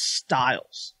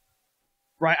lifestyles,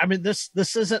 right? I mean, this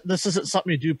isn't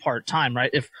something you do part time,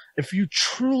 right? If you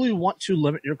truly want to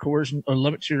limit your coercion or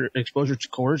limit your exposure to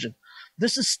coercion,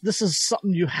 this is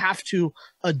something you have to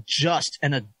adjust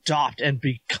and adopt and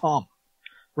become,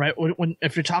 right?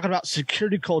 If you're talking about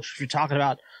security culture, if you're talking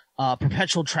about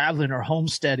perpetual traveling or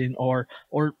homesteading or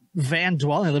van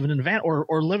dwelling, living in a van,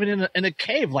 or living in a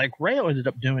cave like Rayo ended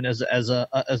up doing as a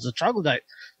troglodyte,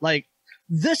 like.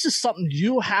 This is something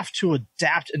you have to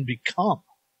adapt and become,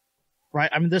 right?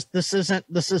 I mean, this isn't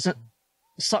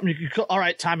something you can. All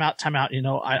right, time out.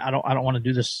 I don't want to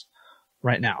do this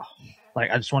right now.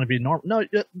 Like I just want to be normal. No,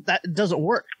 that doesn't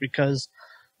work because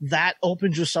that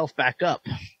opens yourself back up.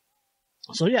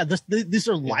 So yeah, these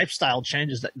are lifestyle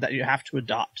changes that you have to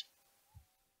adopt.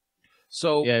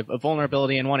 So yeah, a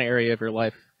vulnerability in one area of your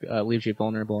life leaves you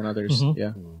vulnerable in others. Mm-hmm.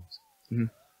 Yeah. Mm-hmm.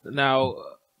 Now.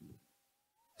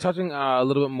 Touching a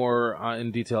little bit more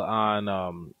in detail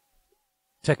on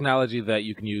technology that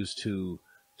you can use to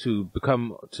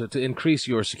increase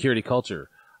your security culture,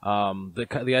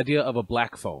 the idea of a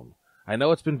black phone. I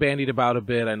know it's been bandied about a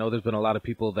bit. I know there's been a lot of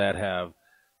people that have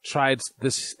tried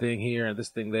this thing here and this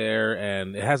thing there,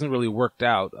 and it hasn't really worked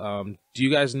out. Do you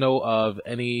guys know of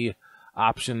any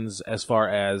options as far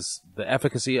as the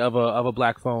efficacy of a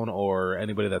black phone, or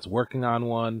anybody that's working on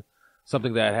one?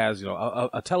 Something that has,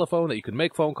 a telephone that you can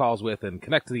make phone calls with and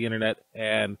connect to the internet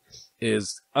and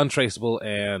is untraceable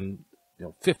and,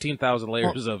 15,000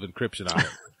 layers of encryption on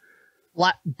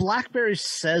it. BlackBerry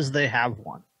says they have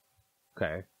one.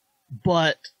 Okay.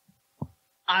 But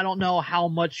I don't know how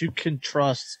much you can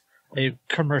trust a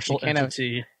commercial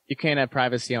entity. You can't have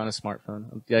privacy on a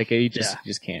smartphone. Like you just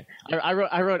can't. I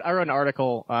wrote an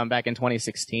article back in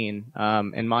 2016,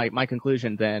 and my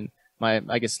conclusion then. My,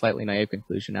 I guess, slightly naive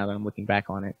conclusion now that I'm looking back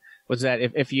on it was that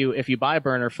if you buy a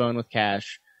burner phone with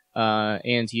cash,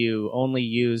 and you only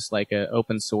use like a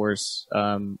open source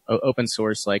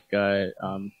like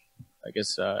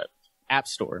app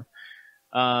store,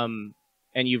 and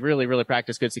you really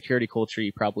practice good security culture,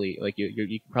 you probably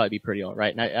you can probably be pretty all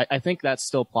right. And I think that's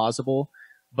still plausible.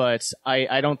 But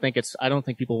I don't think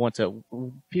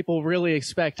people really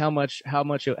expect how much of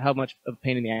a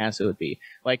pain in the ass it would be.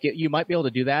 Like you might be able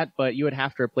to do that, but you'd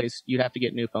have to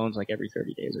get new phones like every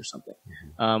 30 days or something.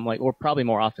 Or probably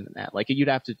more often than that. Like you'd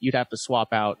have to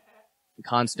swap out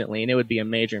constantly, and it would be a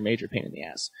major pain in the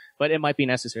ass. But it might be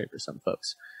necessary for some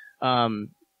folks.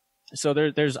 So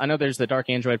there's the Dark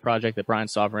Android project that Brian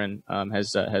Sovereign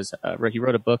he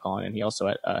wrote a book on, and he also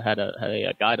had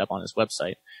a guide up on his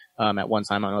website at one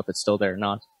time. I don't know if it's still there or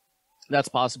not. That's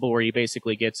possible, where you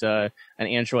basically get an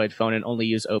Android phone and only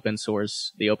use the open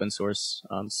source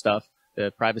stuff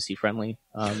privacy friendly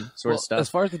sort of stuff. As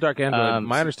far as the dark Android,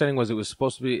 my understanding was it was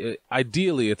supposed to be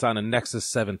ideally it's on a Nexus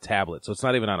 7 tablet, so it's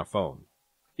not even on a phone.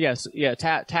 Yes, yeah,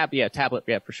 tablet,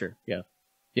 yeah, for sure, yeah,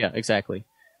 exactly.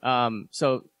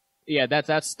 So yeah,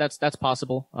 that's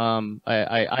possible.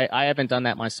 I haven't done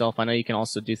that myself. I know you can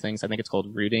also do things. I think it's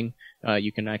called rooting.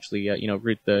 You can actually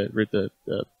root the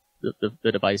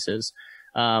devices.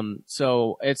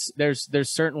 So there's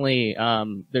certainly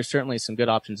some good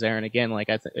options there. And again, like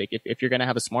if you're going to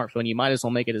have a smartphone, you might as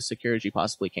well make it as secure as you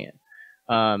possibly can.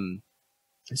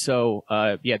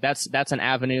 That's an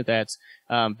avenue that's,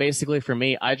 basically for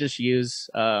me, I just use,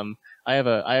 I have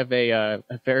a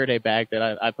Faraday bag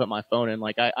that I put my phone in.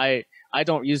 Like I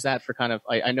don't use that for kind of,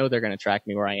 I know they're going to track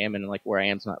me where I am, and like where I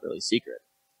am is not really secret.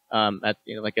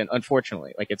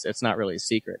 Unfortunately, like it's not really a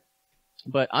secret.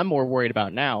 But I'm more worried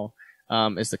about now,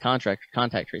 is the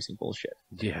contact tracing bullshit.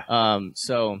 Yeah.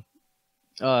 So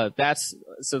I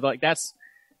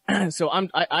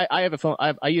have a phone.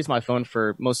 I use my phone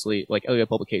for mostly like LBRY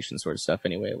publication sort of stuff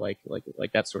anyway, like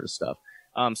that sort of stuff.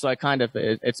 So I kind of,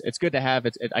 it's good to have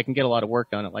it. I can get a lot of work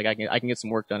done. Like I can get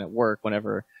some work done at work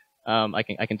whenever, I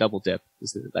can double dip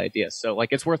is the idea. So like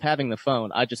it's worth having the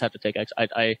phone. I just have to take,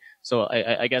 I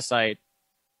guess I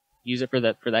use it for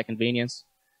that convenience.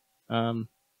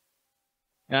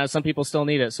 Some people still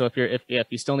need it. So if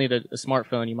you still need a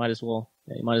smartphone, you might as well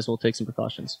take some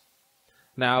precautions.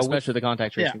 Now, especially the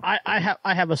contact tracing. Yeah, I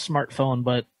have a smartphone,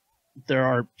 but there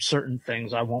are certain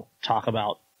things I won't talk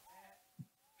about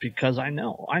because I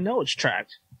know it's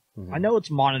tracked. Mm-hmm. I know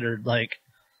it's monitored. Like,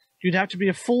 you'd have to be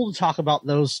a fool to talk about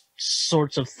those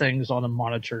sorts of things on a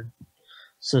monitored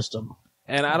system.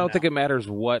 And I don't think it matters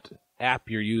what app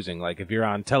you're using. Like if you're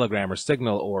on Telegram or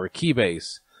Signal or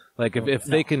Keybase, like if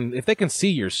they can see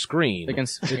your screen, it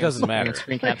doesn't matter. They can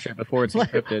screen capture before it's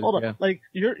encrypted. Hold on, yeah. Like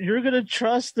you're gonna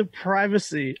trust the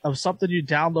privacy of something you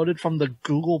downloaded from the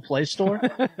Google Play Store?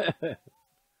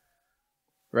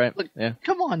 Right. Like, yeah.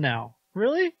 Come on now,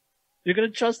 really? You're gonna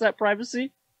trust that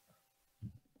privacy?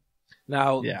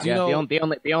 Now,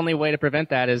 the only way to prevent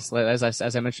that is, as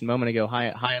I mentioned a moment ago,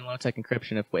 high and low tech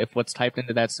encryption. If what's typed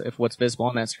into that, if what's visible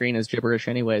on that screen is gibberish,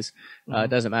 anyways, it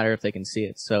doesn't matter if they can see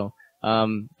it. So.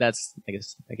 That's, I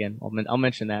guess, again, I'll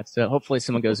mention that. So hopefully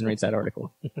someone goes and reads that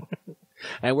article.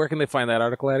 And where can they find that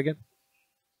article at again?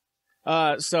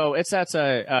 So it's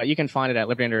you can find it at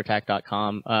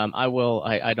libertyunderattack.com.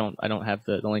 I don't have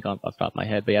the link off the top of my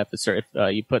head, but if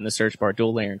you put in the search bar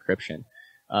dual layer encryption,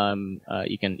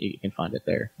 you can find it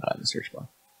there, in the search bar.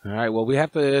 All right. Well, we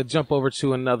have to jump over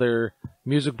to another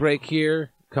music break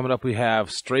here. Coming up, we have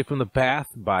Stray from the Path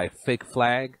by Fake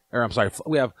Flag,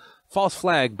 we have False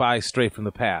Flag by Stray from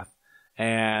the Path,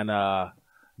 and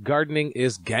Gardening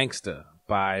is Gangsta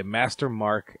by Master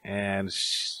Mark and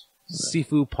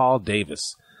Sifu Paul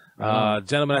Davis.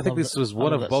 Gentlemen, I think this was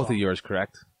one of both of yours,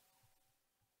 correct?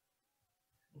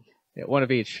 Yeah, one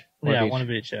of each. One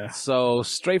of each, yeah. So,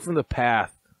 Stray from the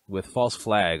Path with False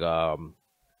Flag. Tell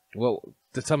me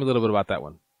a little bit about that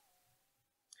one.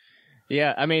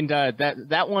 Yeah, I mean,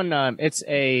 that one,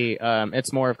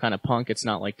 it's more of kind of punk. It's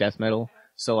not like death metal.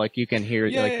 So like you can hear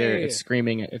it's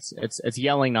screaming, it's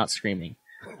yelling, not screaming.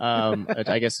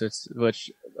 I guess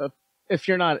if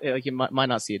you're not, like, you might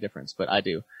not see a difference, but I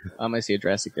do. I see a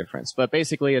drastic difference. But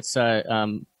basically, it's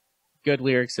good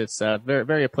lyrics. It's very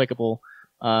very applicable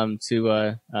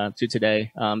to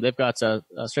today. They've got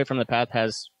Straight from the Path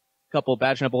has a couple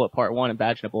Badge and a Bullet Part 1 and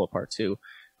Badge and a Bullet Part 2.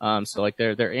 So like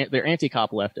they're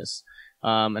anti-cop leftists.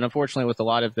 And unfortunately, with a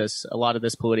lot of this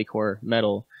politicore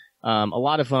metal. A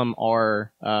lot of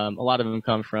them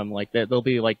come from like they'll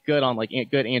be like good on like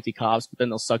good anti-cops, but then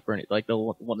they'll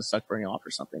they'll want to suck burn you off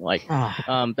or something. Like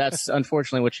that's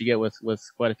unfortunately what you get with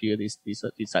quite a few of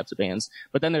these types of bands.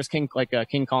 But then there's King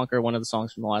Conquer, one of the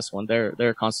songs from the last one.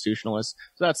 They're constitutionalists,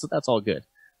 so that's all good.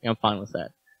 I'm fine with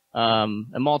that.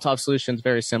 And Molotov Solution's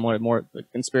very similar, more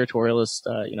conspiratorialist,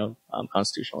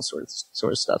 constitutionalist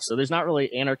sort of stuff. So there's not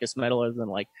really anarchist metal other than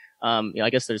like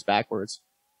I guess there's Backwards,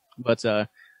 but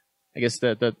I guess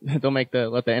they'll let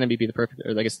the enemy be the perfect,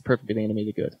 or I guess the perfect be the enemy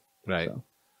of the good. Right.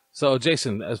 So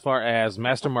Jason, as far as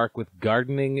Master Mark with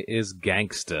Gardening is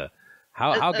Gangsta,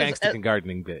 how gangsta can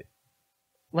gardening be?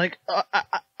 Like,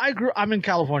 I'm in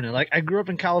California. Like, I grew up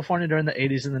in California during the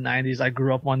 80s and the 90s. I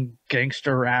grew up on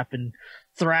gangster rap and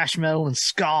thrash metal and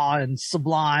ska and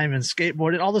Sublime and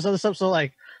skateboard and all this other stuff. So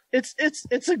like, it's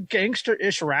a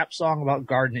gangster-ish rap song about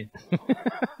gardening.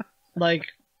 Like,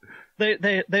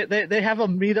 They have a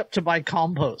meetup to buy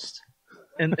compost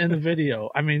in the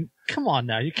video. I mean, come on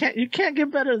now. You can't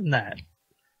get better than that.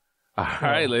 All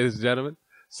right, ladies and gentlemen.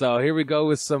 So here we go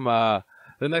with some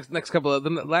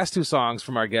the last two songs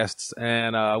from our guests,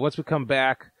 and once we come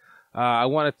back, I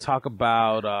want to talk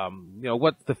about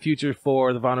what the future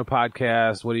for the Vonu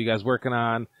Podcast. What are you guys working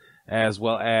on, as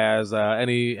well as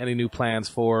any new plans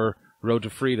for Road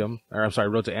to Freedom, or I'm sorry,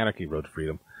 Road to Anarchy, Road to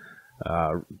Freedom.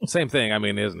 Same thing, I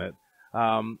mean, isn't it?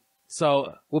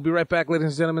 So we'll be right back, ladies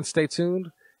and gentlemen. Stay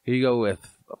tuned. Here you go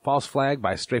with False Flag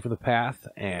by Stray from the Path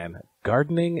and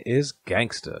Gardening is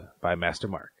Gangsta by Master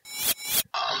Mark.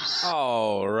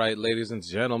 All right, ladies and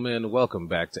gentlemen, welcome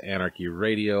back to Anarchy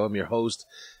Radio. I'm your host,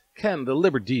 Ken, the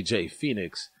LiberDJ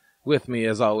Fenix. With me,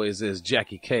 as always, is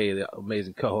Jackie K, the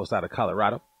amazing co-host out of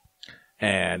Colorado.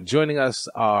 And joining us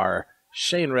are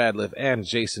Shane Radliff and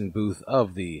Jason Boothe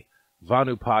of the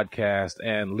Vonu Podcast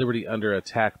and Liberty Under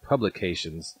Attack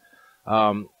publications.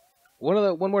 One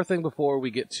more thing before we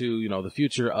get to the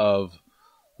future of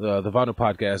the Vonu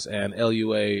Podcast and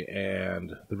LUA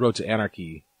and the Road to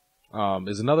Anarchy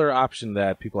is another option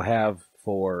that people have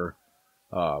for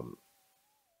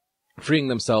freeing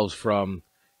themselves from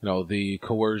the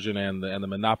coercion and the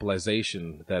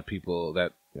monopolization that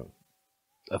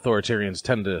authoritarians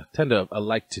tend to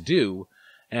like to do,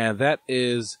 and that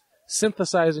is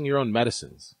synthesizing your own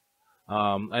medicines.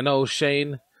 I know,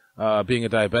 Shane, being a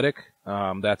diabetic,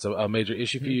 that's a major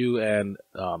issue for you, and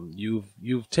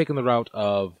you've taken the route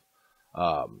of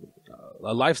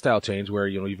a lifestyle change where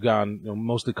you've gone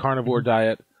mostly carnivore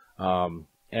diet, and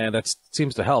that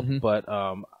seems to help. But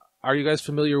are you guys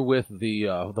familiar with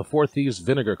the Four Thieves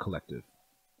Vinegar Collective?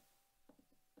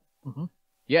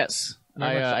 Yes,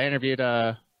 I interviewed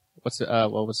what's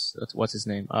his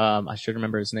name? I should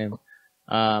remember his name.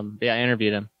 I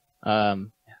interviewed him.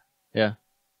 Yeah.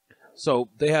 So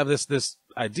they have this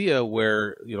idea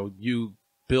where you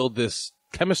build this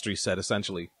chemistry set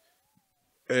essentially,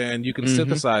 and you can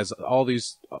synthesize all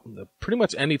these pretty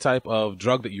much any type of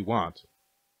drug that you want.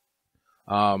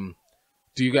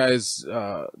 Do you guys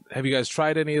have you guys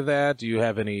tried any of that? Do you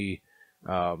have any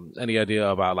idea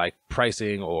about like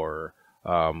pricing or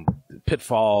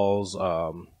pitfalls?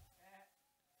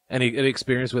 Any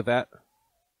experience with that?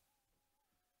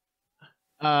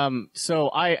 So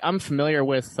I'm familiar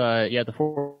with the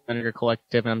Four Vinegar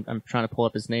Collective, and I'm trying to pull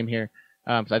up his name here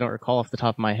because I don't recall off the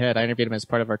top of my head. I interviewed him as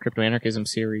part of our crypto anarchism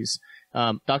series.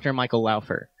 Dr. Michael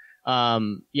Laufer.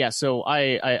 So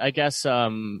I guess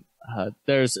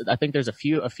there's a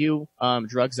few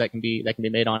drugs that can be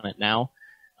made on it now,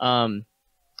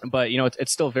 but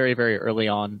it's still very, very early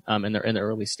on in the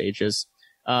early stages.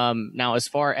 Now, as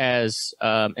far as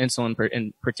insulin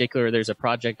in particular, there's a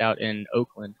project out in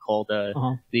Oakland called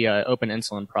the Open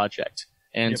Insulin Project,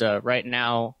 and right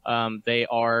now they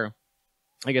are.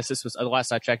 I guess this was the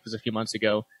last I checked was a few months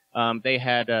ago. They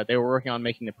were working on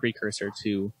making the precursor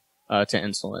to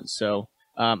insulin. So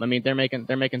they're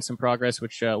making some progress,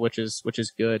 which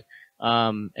is good.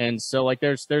 And so like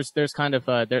there's kind of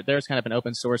an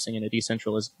open sourcing and a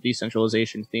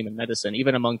decentralization theme in medicine,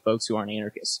 even among folks who aren't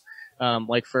anarchists.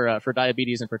 Like for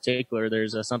diabetes in particular,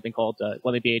 there's something called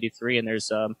LBRY, and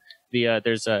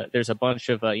there's a bunch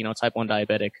of type 1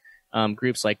 diabetic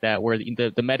groups like that, where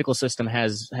the medical system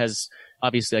has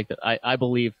obviously I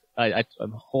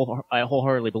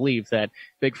wholeheartedly believe that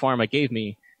Big Pharma gave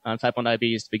me type 1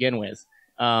 diabetes to begin with.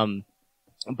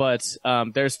 But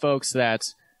there's folks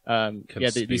that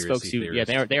these folks who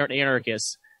they aren't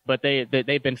anarchists, but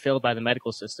they've been filled by the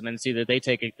medical system, and it's either they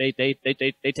take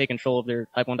control of their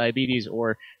type 1 diabetes,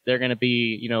 or they're going to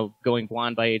be going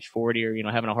blind by age 40,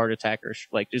 or having a heart attack, or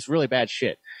like just really bad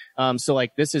shit. So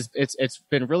like it's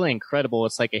been really incredible.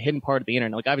 It's like a hidden part of the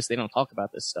internet. Like obviously they don't talk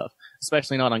about this stuff,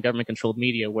 especially not on government controlled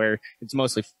media where it's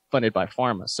mostly funded by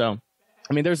pharma. So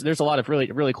I mean, there's a lot of really,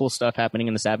 really cool stuff happening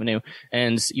in this avenue.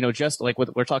 And, just like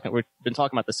we've been talking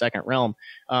about the second realm.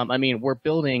 We're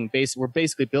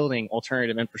basically building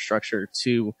alternative infrastructure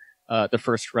to, the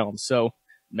first realm. So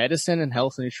medicine and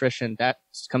health and nutrition, that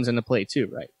comes into play too,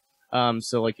 right?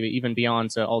 So like even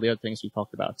beyond all the other things we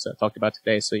talked about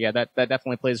today. So yeah, that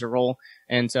definitely plays a role.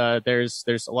 And, there's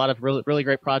a lot of really, really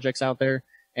great projects out there.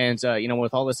 And,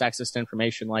 with all this access to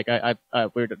information, like I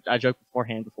joked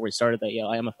beforehand before we started that,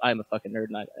 I am a fucking nerd,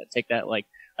 and I take that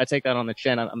on the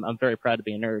chin. I'm very proud to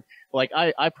be a nerd. Like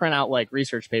I print out like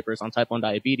research papers on type 1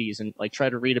 diabetes and like try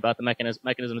to read about the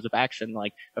mechanisms of action,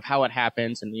 like of how it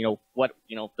happens, and what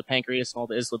the pancreas and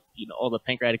all the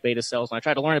pancreatic beta cells. And I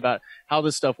try to learn about how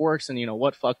this stuff works and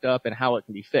what fucked up and how it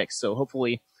can be fixed. So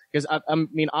hopefully, because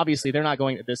obviously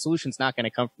the solution's not going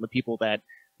to come from the people that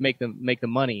make the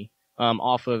money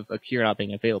off of a cure not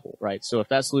being available, right? So if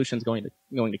that solution is going to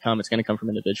come, it's going to come from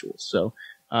individuals. So,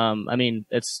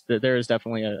 there is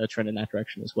definitely a trend in that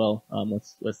direction as well,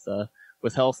 with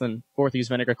Health and Fourth Use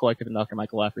Vinegar Collective and Dr.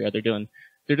 Michael LaFrey.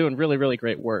 They're doing really, really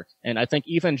great work. And I think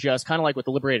even just kind of like with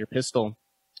the Liberator pistol,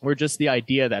 where just the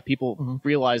idea that people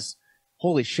realize,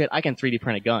 holy shit, I can 3D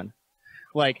print a gun.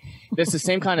 Like, it's the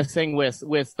same kind of thing with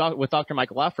Dr.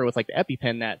 Michael LaFrey with like the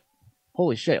EpiPen, that,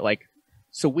 holy shit, like,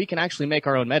 so we can actually make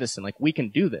our own medicine. Like, we can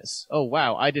do this. Oh,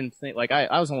 wow. I didn't think, like,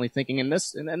 I was only thinking in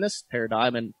this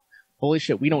paradigm, and holy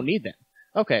shit, we don't need that.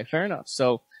 Okay, fair enough.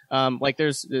 So, like,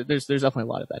 there's definitely a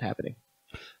lot of that happening.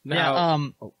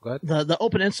 Now, go ahead. The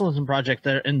Open Insulin Project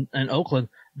there in Oakland,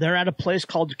 they're at a place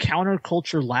called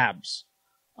Counterculture Labs.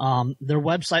 Their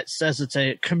website says it's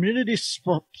a community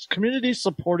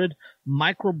supported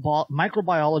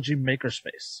microbiology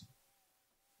makerspace.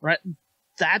 Right?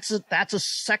 That's a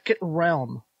second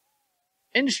realm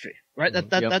industry, right?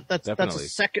 That's a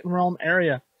second realm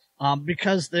area,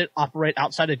 because they operate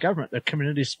outside of government. They're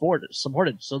community supported.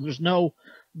 So there's no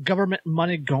government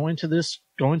money going to this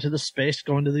space,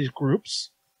 going to these groups.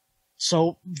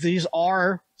 So these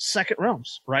are second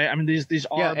realms, right? I mean, these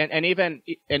are. Yeah, and even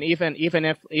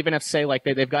if say like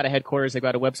they've got a headquarters, they've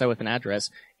got a website with an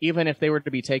address. Even if they were to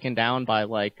be taken down by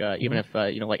like even if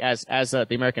like as the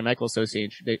American Medical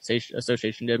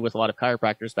Association did with a lot of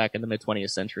chiropractors back in the mid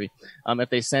 20th century, if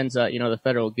they send the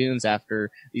federal goons after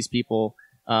these people.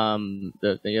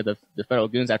 The federal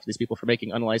goons after these people for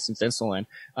making unlicensed insulin.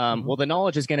 Well, the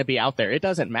knowledge is going to be out there. It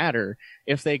doesn't matter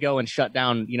if they go and shut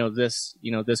down, this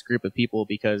group of people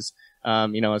because,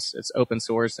 it's open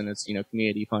source and it's,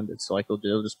 community funded. So like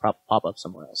they'll just pop up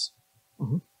somewhere else.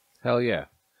 Mm-hmm. Hell yeah.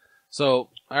 So,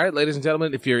 all right, ladies and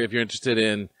gentlemen, if you're interested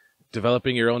in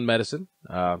developing your own medicine,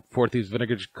 Fourth Use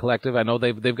Vinegar Collective, I know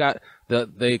they've got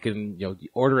they can,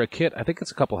 order a kit. I think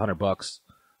it's a couple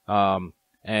 $100.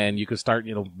 And you can start,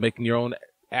 making your own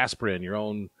aspirin, your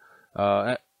own,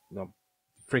 freaking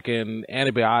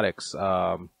antibiotics.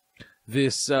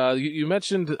 You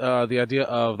mentioned, the idea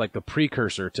of like the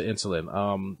precursor to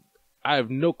insulin. I have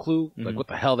no clue, like what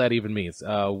the hell that even means.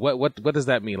 What does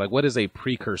that mean? Like, what is a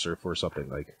precursor for something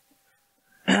like?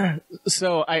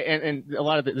 So and a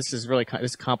lot of this is really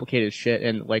this complicated shit.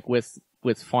 And like with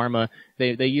pharma,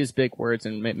 they use big words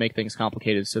and make things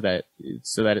complicated so that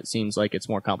it seems like it's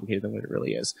more complicated than what it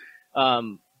really is.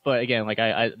 But again, like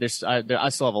I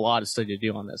still have a lot of study to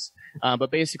do on this.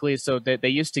 But basically, so they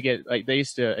used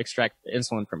to extract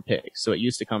insulin from pigs. So it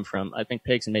used to come from, I think,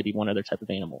 pigs and maybe one other type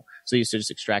of animal. So they used to just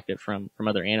extract it from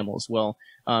other animals. Well,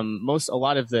 a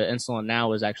lot of the insulin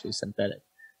now is actually synthetic.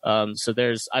 So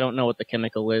I don't know what the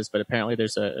chemical is, but apparently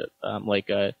there's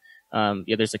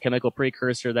there's a chemical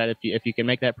precursor that if you can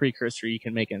make that precursor, you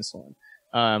can make insulin.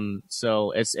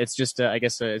 So it's just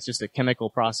it's just a chemical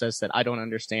process that I don't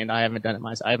understand. I haven't done it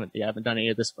myself. I haven't done any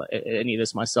of this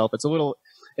myself. It's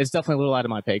definitely a little out of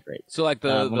my pay grade. So like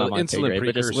the insulin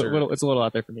precursor, it's a little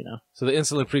out there for me now. So the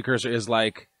insulin precursor is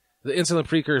like the insulin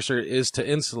precursor is to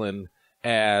insulin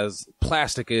as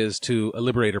plastic is to a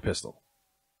Liberator pistol.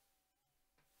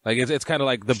 Like it's kind of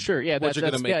like what you're going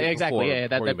to make. Yeah, exactly. Yeah,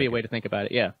 that'd be a way to think about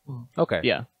it. Yeah. Okay.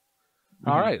 Yeah.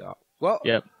 All right. Well,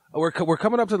 yep. We're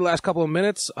coming up to the last couple of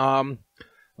minutes. What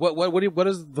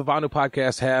does the Vonu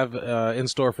Podcast have in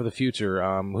store for the future?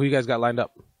 Who you guys got lined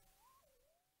up?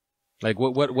 Like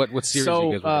what series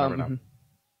you guys are working on?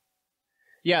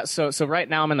 Yeah, so right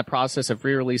now I'm in the process of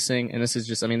re-releasing, and this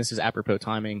is apropos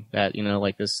timing that,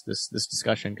 like this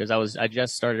discussion, because I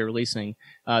just started releasing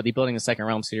the Building the Second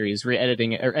Realm series,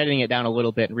 editing it down a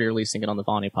little bit and re-releasing it on the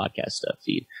Vonu Podcast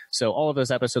feed. So all of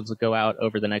those episodes will go out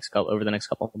over the next couple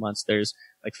of months. There's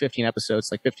like 15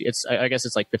 episodes, like 50. I guess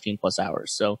it's like 15 plus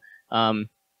hours. So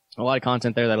a lot of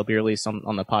content there that'll be released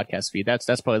on the podcast feed. That's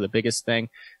probably the biggest thing.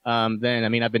 Then,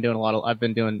 I've been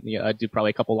doing I do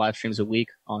probably a couple live streams a week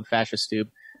on FascistTube.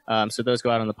 So those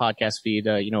go out on the podcast feed,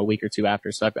 a week or two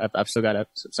after. So I've still got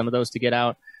some of those to get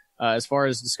out. As far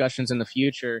as discussions in the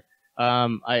future,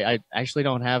 I actually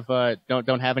don't have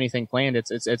anything planned.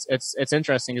 It's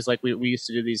interesting. It's like we used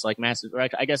to do these like massive,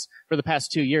 I guess for the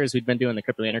past 2 years, we've been doing the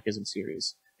crypto anarchism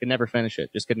series. Could never finish it.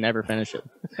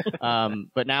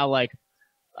 But now like,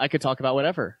 I could talk about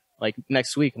whatever, like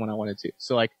next week when I wanted to.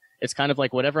 So like, it's kind of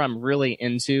like whatever I'm really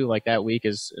into, like that week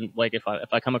is like, if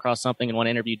I come across something and want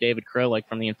to interview David Crow, like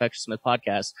from the Infectious Myth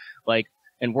podcast, like,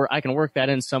 and I can work that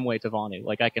in some way to Vonu.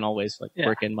 Like I can always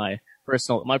work in my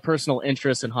personal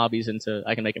interests and hobbies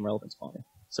I can make them relevant to Vonu.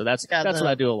 So that's what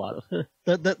I do a lot of.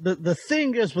 The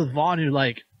thing is with Vonu,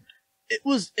 like it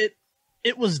was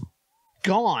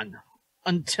gone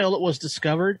until it was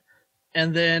discovered.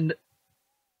 And then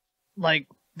like,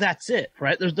 that's it,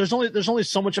 right? There's only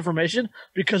so much information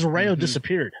because Rayo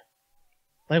disappeared.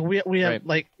 Like we have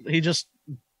like he just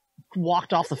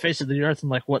walked off the face of the earth in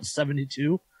like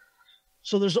 72,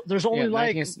 So there's only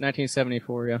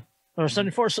 1974, yeah, or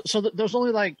 74. So there's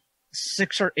only like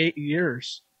 6 or 8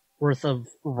 years worth of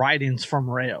writings from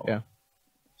Rayo. Yeah.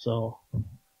 So,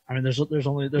 I mean, there's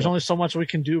only so much we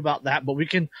can do about that, but we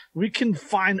can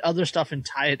find other stuff and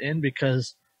tie it in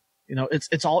because, you know,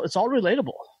 it's all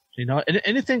relatable. You know,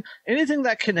 anything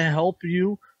that can help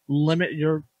you limit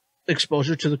your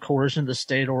exposure to the coercion of the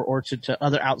state or to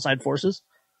other outside forces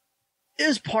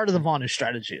is part of the Vonu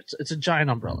strategy. It's a giant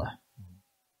umbrella.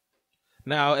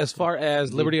 Now, as far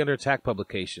as Liberty Under Attack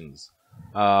publications,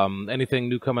 anything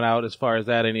new coming out as far as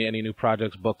that? Any new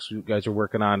projects, books you guys are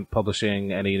working on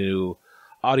publishing? Any new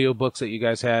audiobooks that you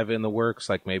guys have in the works,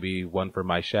 like maybe one for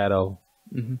My Shadow?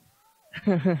 Mm-hmm.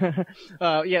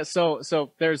 Yeah, so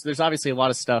there's obviously a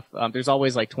lot of stuff. There's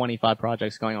always like 25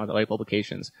 projects going on with LA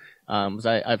Publications.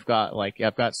 I've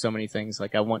got so many things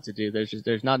like I want to do.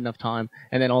 There's not enough time,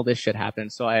 and then all this shit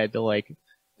happened, so I had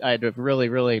to really,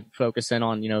 really focus in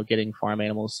on, you know, getting farm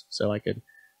animals so I could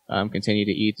continue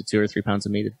to eat the 2 or 3 pounds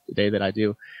of meat a day that I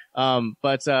do. So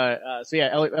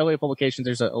yeah, LA Publications,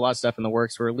 there's a lot of stuff in the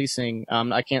works. We're releasing, I'm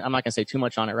not going to say too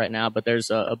much on it right now, but there's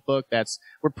a book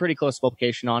we're pretty close to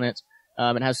publication on it.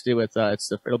 It has to do with,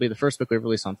 it'll be the first book we've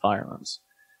released on firearms.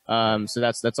 So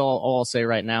that's all I'll say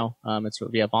right now.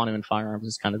 Vonu and firearms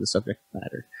is kind of the subject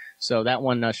matter. So that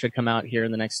one should come out here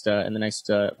in the next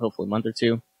hopefully month or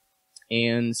two.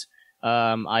 And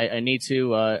I need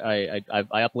to I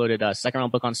uploaded a second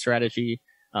round book on strategy,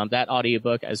 that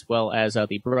audiobook, as well as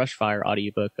the Brushfire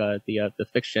audiobook, the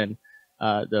fiction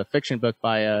book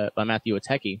by Matthew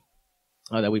Oteki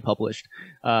that we published.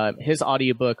 His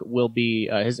audiobook will be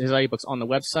his audiobook's on the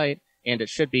website, and it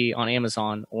should be on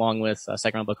Amazon along with a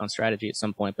second round book on strategy at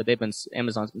some point. But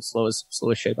Amazon's been slow as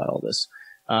shit about all this.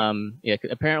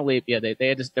 Apparently,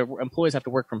 their employees have to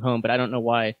work from home, but I don't know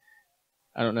why.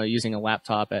 I don't know, using a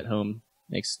laptop at home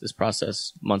makes this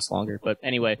process months longer. But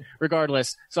anyway,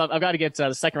 regardless, so I've got to get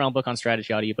the second round book on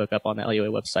strategy audiobook up on the LUA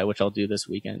website, which I'll do this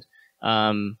weekend.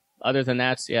 Other than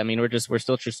that, yeah, I mean, we're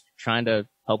still just trying to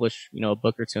publish, you know, a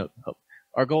book or two.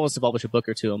 Our goal is to publish a book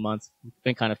or two a month. We've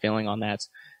been kind of failing on that.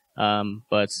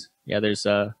 But yeah, there's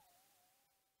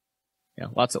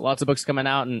lots of books coming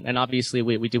out, and obviously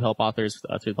we do help authors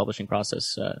through the publishing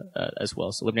process as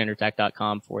well. So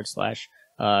libertyunderattack.com/ publish,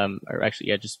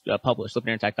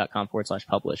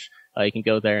 libertyunderattack.com/publish. You can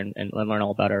go there and learn all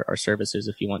about our services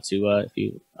if you want to, if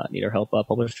you need our help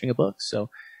publishing a book. So,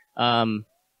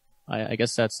 I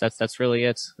guess that's really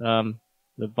it.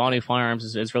 The Vonu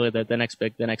Firearms is really the next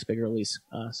big release.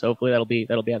 So hopefully that'll be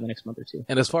out in the next month or two.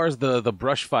 And as far as the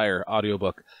Brushfire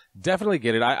audiobook, definitely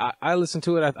get it. I listened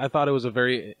to it. I thought it was a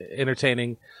very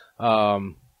entertaining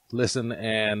listen,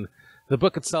 and the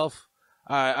book itself,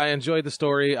 I enjoyed the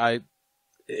story.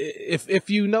 If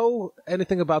you know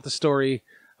anything about the story,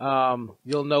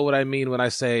 you'll know what I mean when I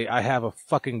say I have a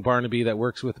fucking Barnaby that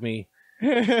works with me,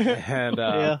 and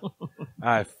yeah.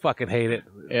 I fucking hate it.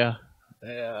 Yeah.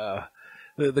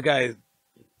 The guy,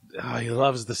 he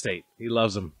loves the state. He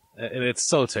loves them, and it's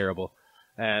so terrible.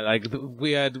 And like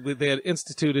they had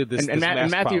instituted this. And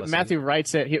Matthew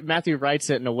writes it. Matthew writes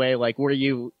it in a way like where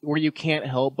you can't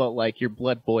help but like your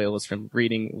blood boils from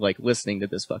listening to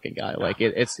this fucking guy. Like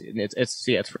it's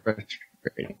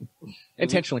frustrating,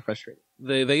 intentionally frustrating.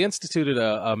 They instituted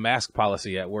a mask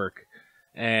policy at work,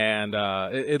 and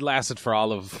it lasted for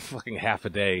all of fucking half a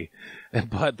day.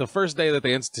 But the first day that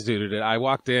they instituted it, I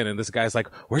walked in and this guy's like,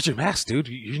 "Where's your mask, dude?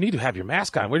 You need to have your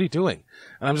mask on. What are you doing?"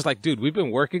 And I'm just like, "Dude, we've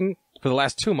been working for the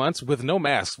last 2 months with no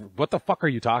masks. What the fuck are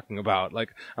you talking about?"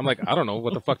 Like, I'm like, I don't know.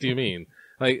 What the fuck do you mean?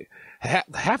 Like,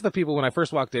 half the people when I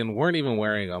first walked in weren't even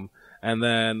wearing them. And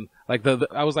then, like,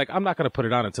 I was like, I'm not going to put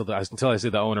it on until I see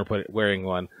the owner wearing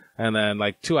one. And then,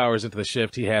 like, 2 hours into the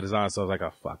shift, he had his on. So I was like,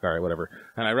 oh, fuck. All right, whatever.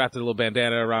 And I wrapped a little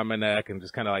bandana around my neck and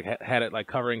just kind of, like, had it, like,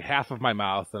 covering half of my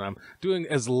mouth. And I'm doing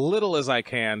as little as I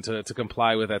can to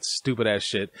comply with that stupid-ass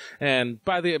shit. And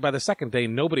by the second day,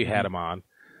 nobody had them on.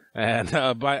 And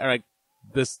by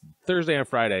this Thursday and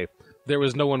Friday, there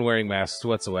was no one wearing masks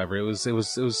whatsoever. It was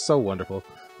so wonderful,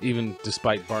 even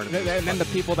despite Barnaby. And then the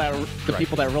people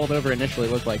that rolled over initially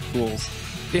looked like fools.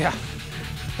 Yeah,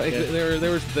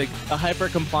 there was like the hyper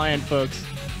compliant folks.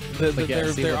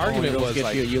 Their argument was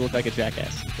like, you look like a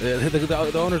jackass.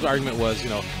 The owner's argument was,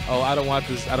 I don't want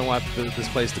this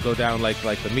place to go down like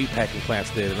the meatpacking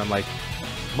plants did. And I'm like,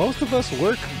 most of us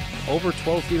work over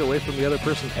 12 feet away from the other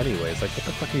person anyways. Like, what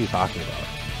the fuck are you talking about?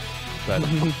 But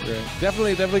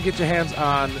definitely get your hands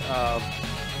on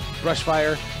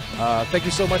Brushfire. Thank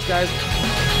you so much, guys.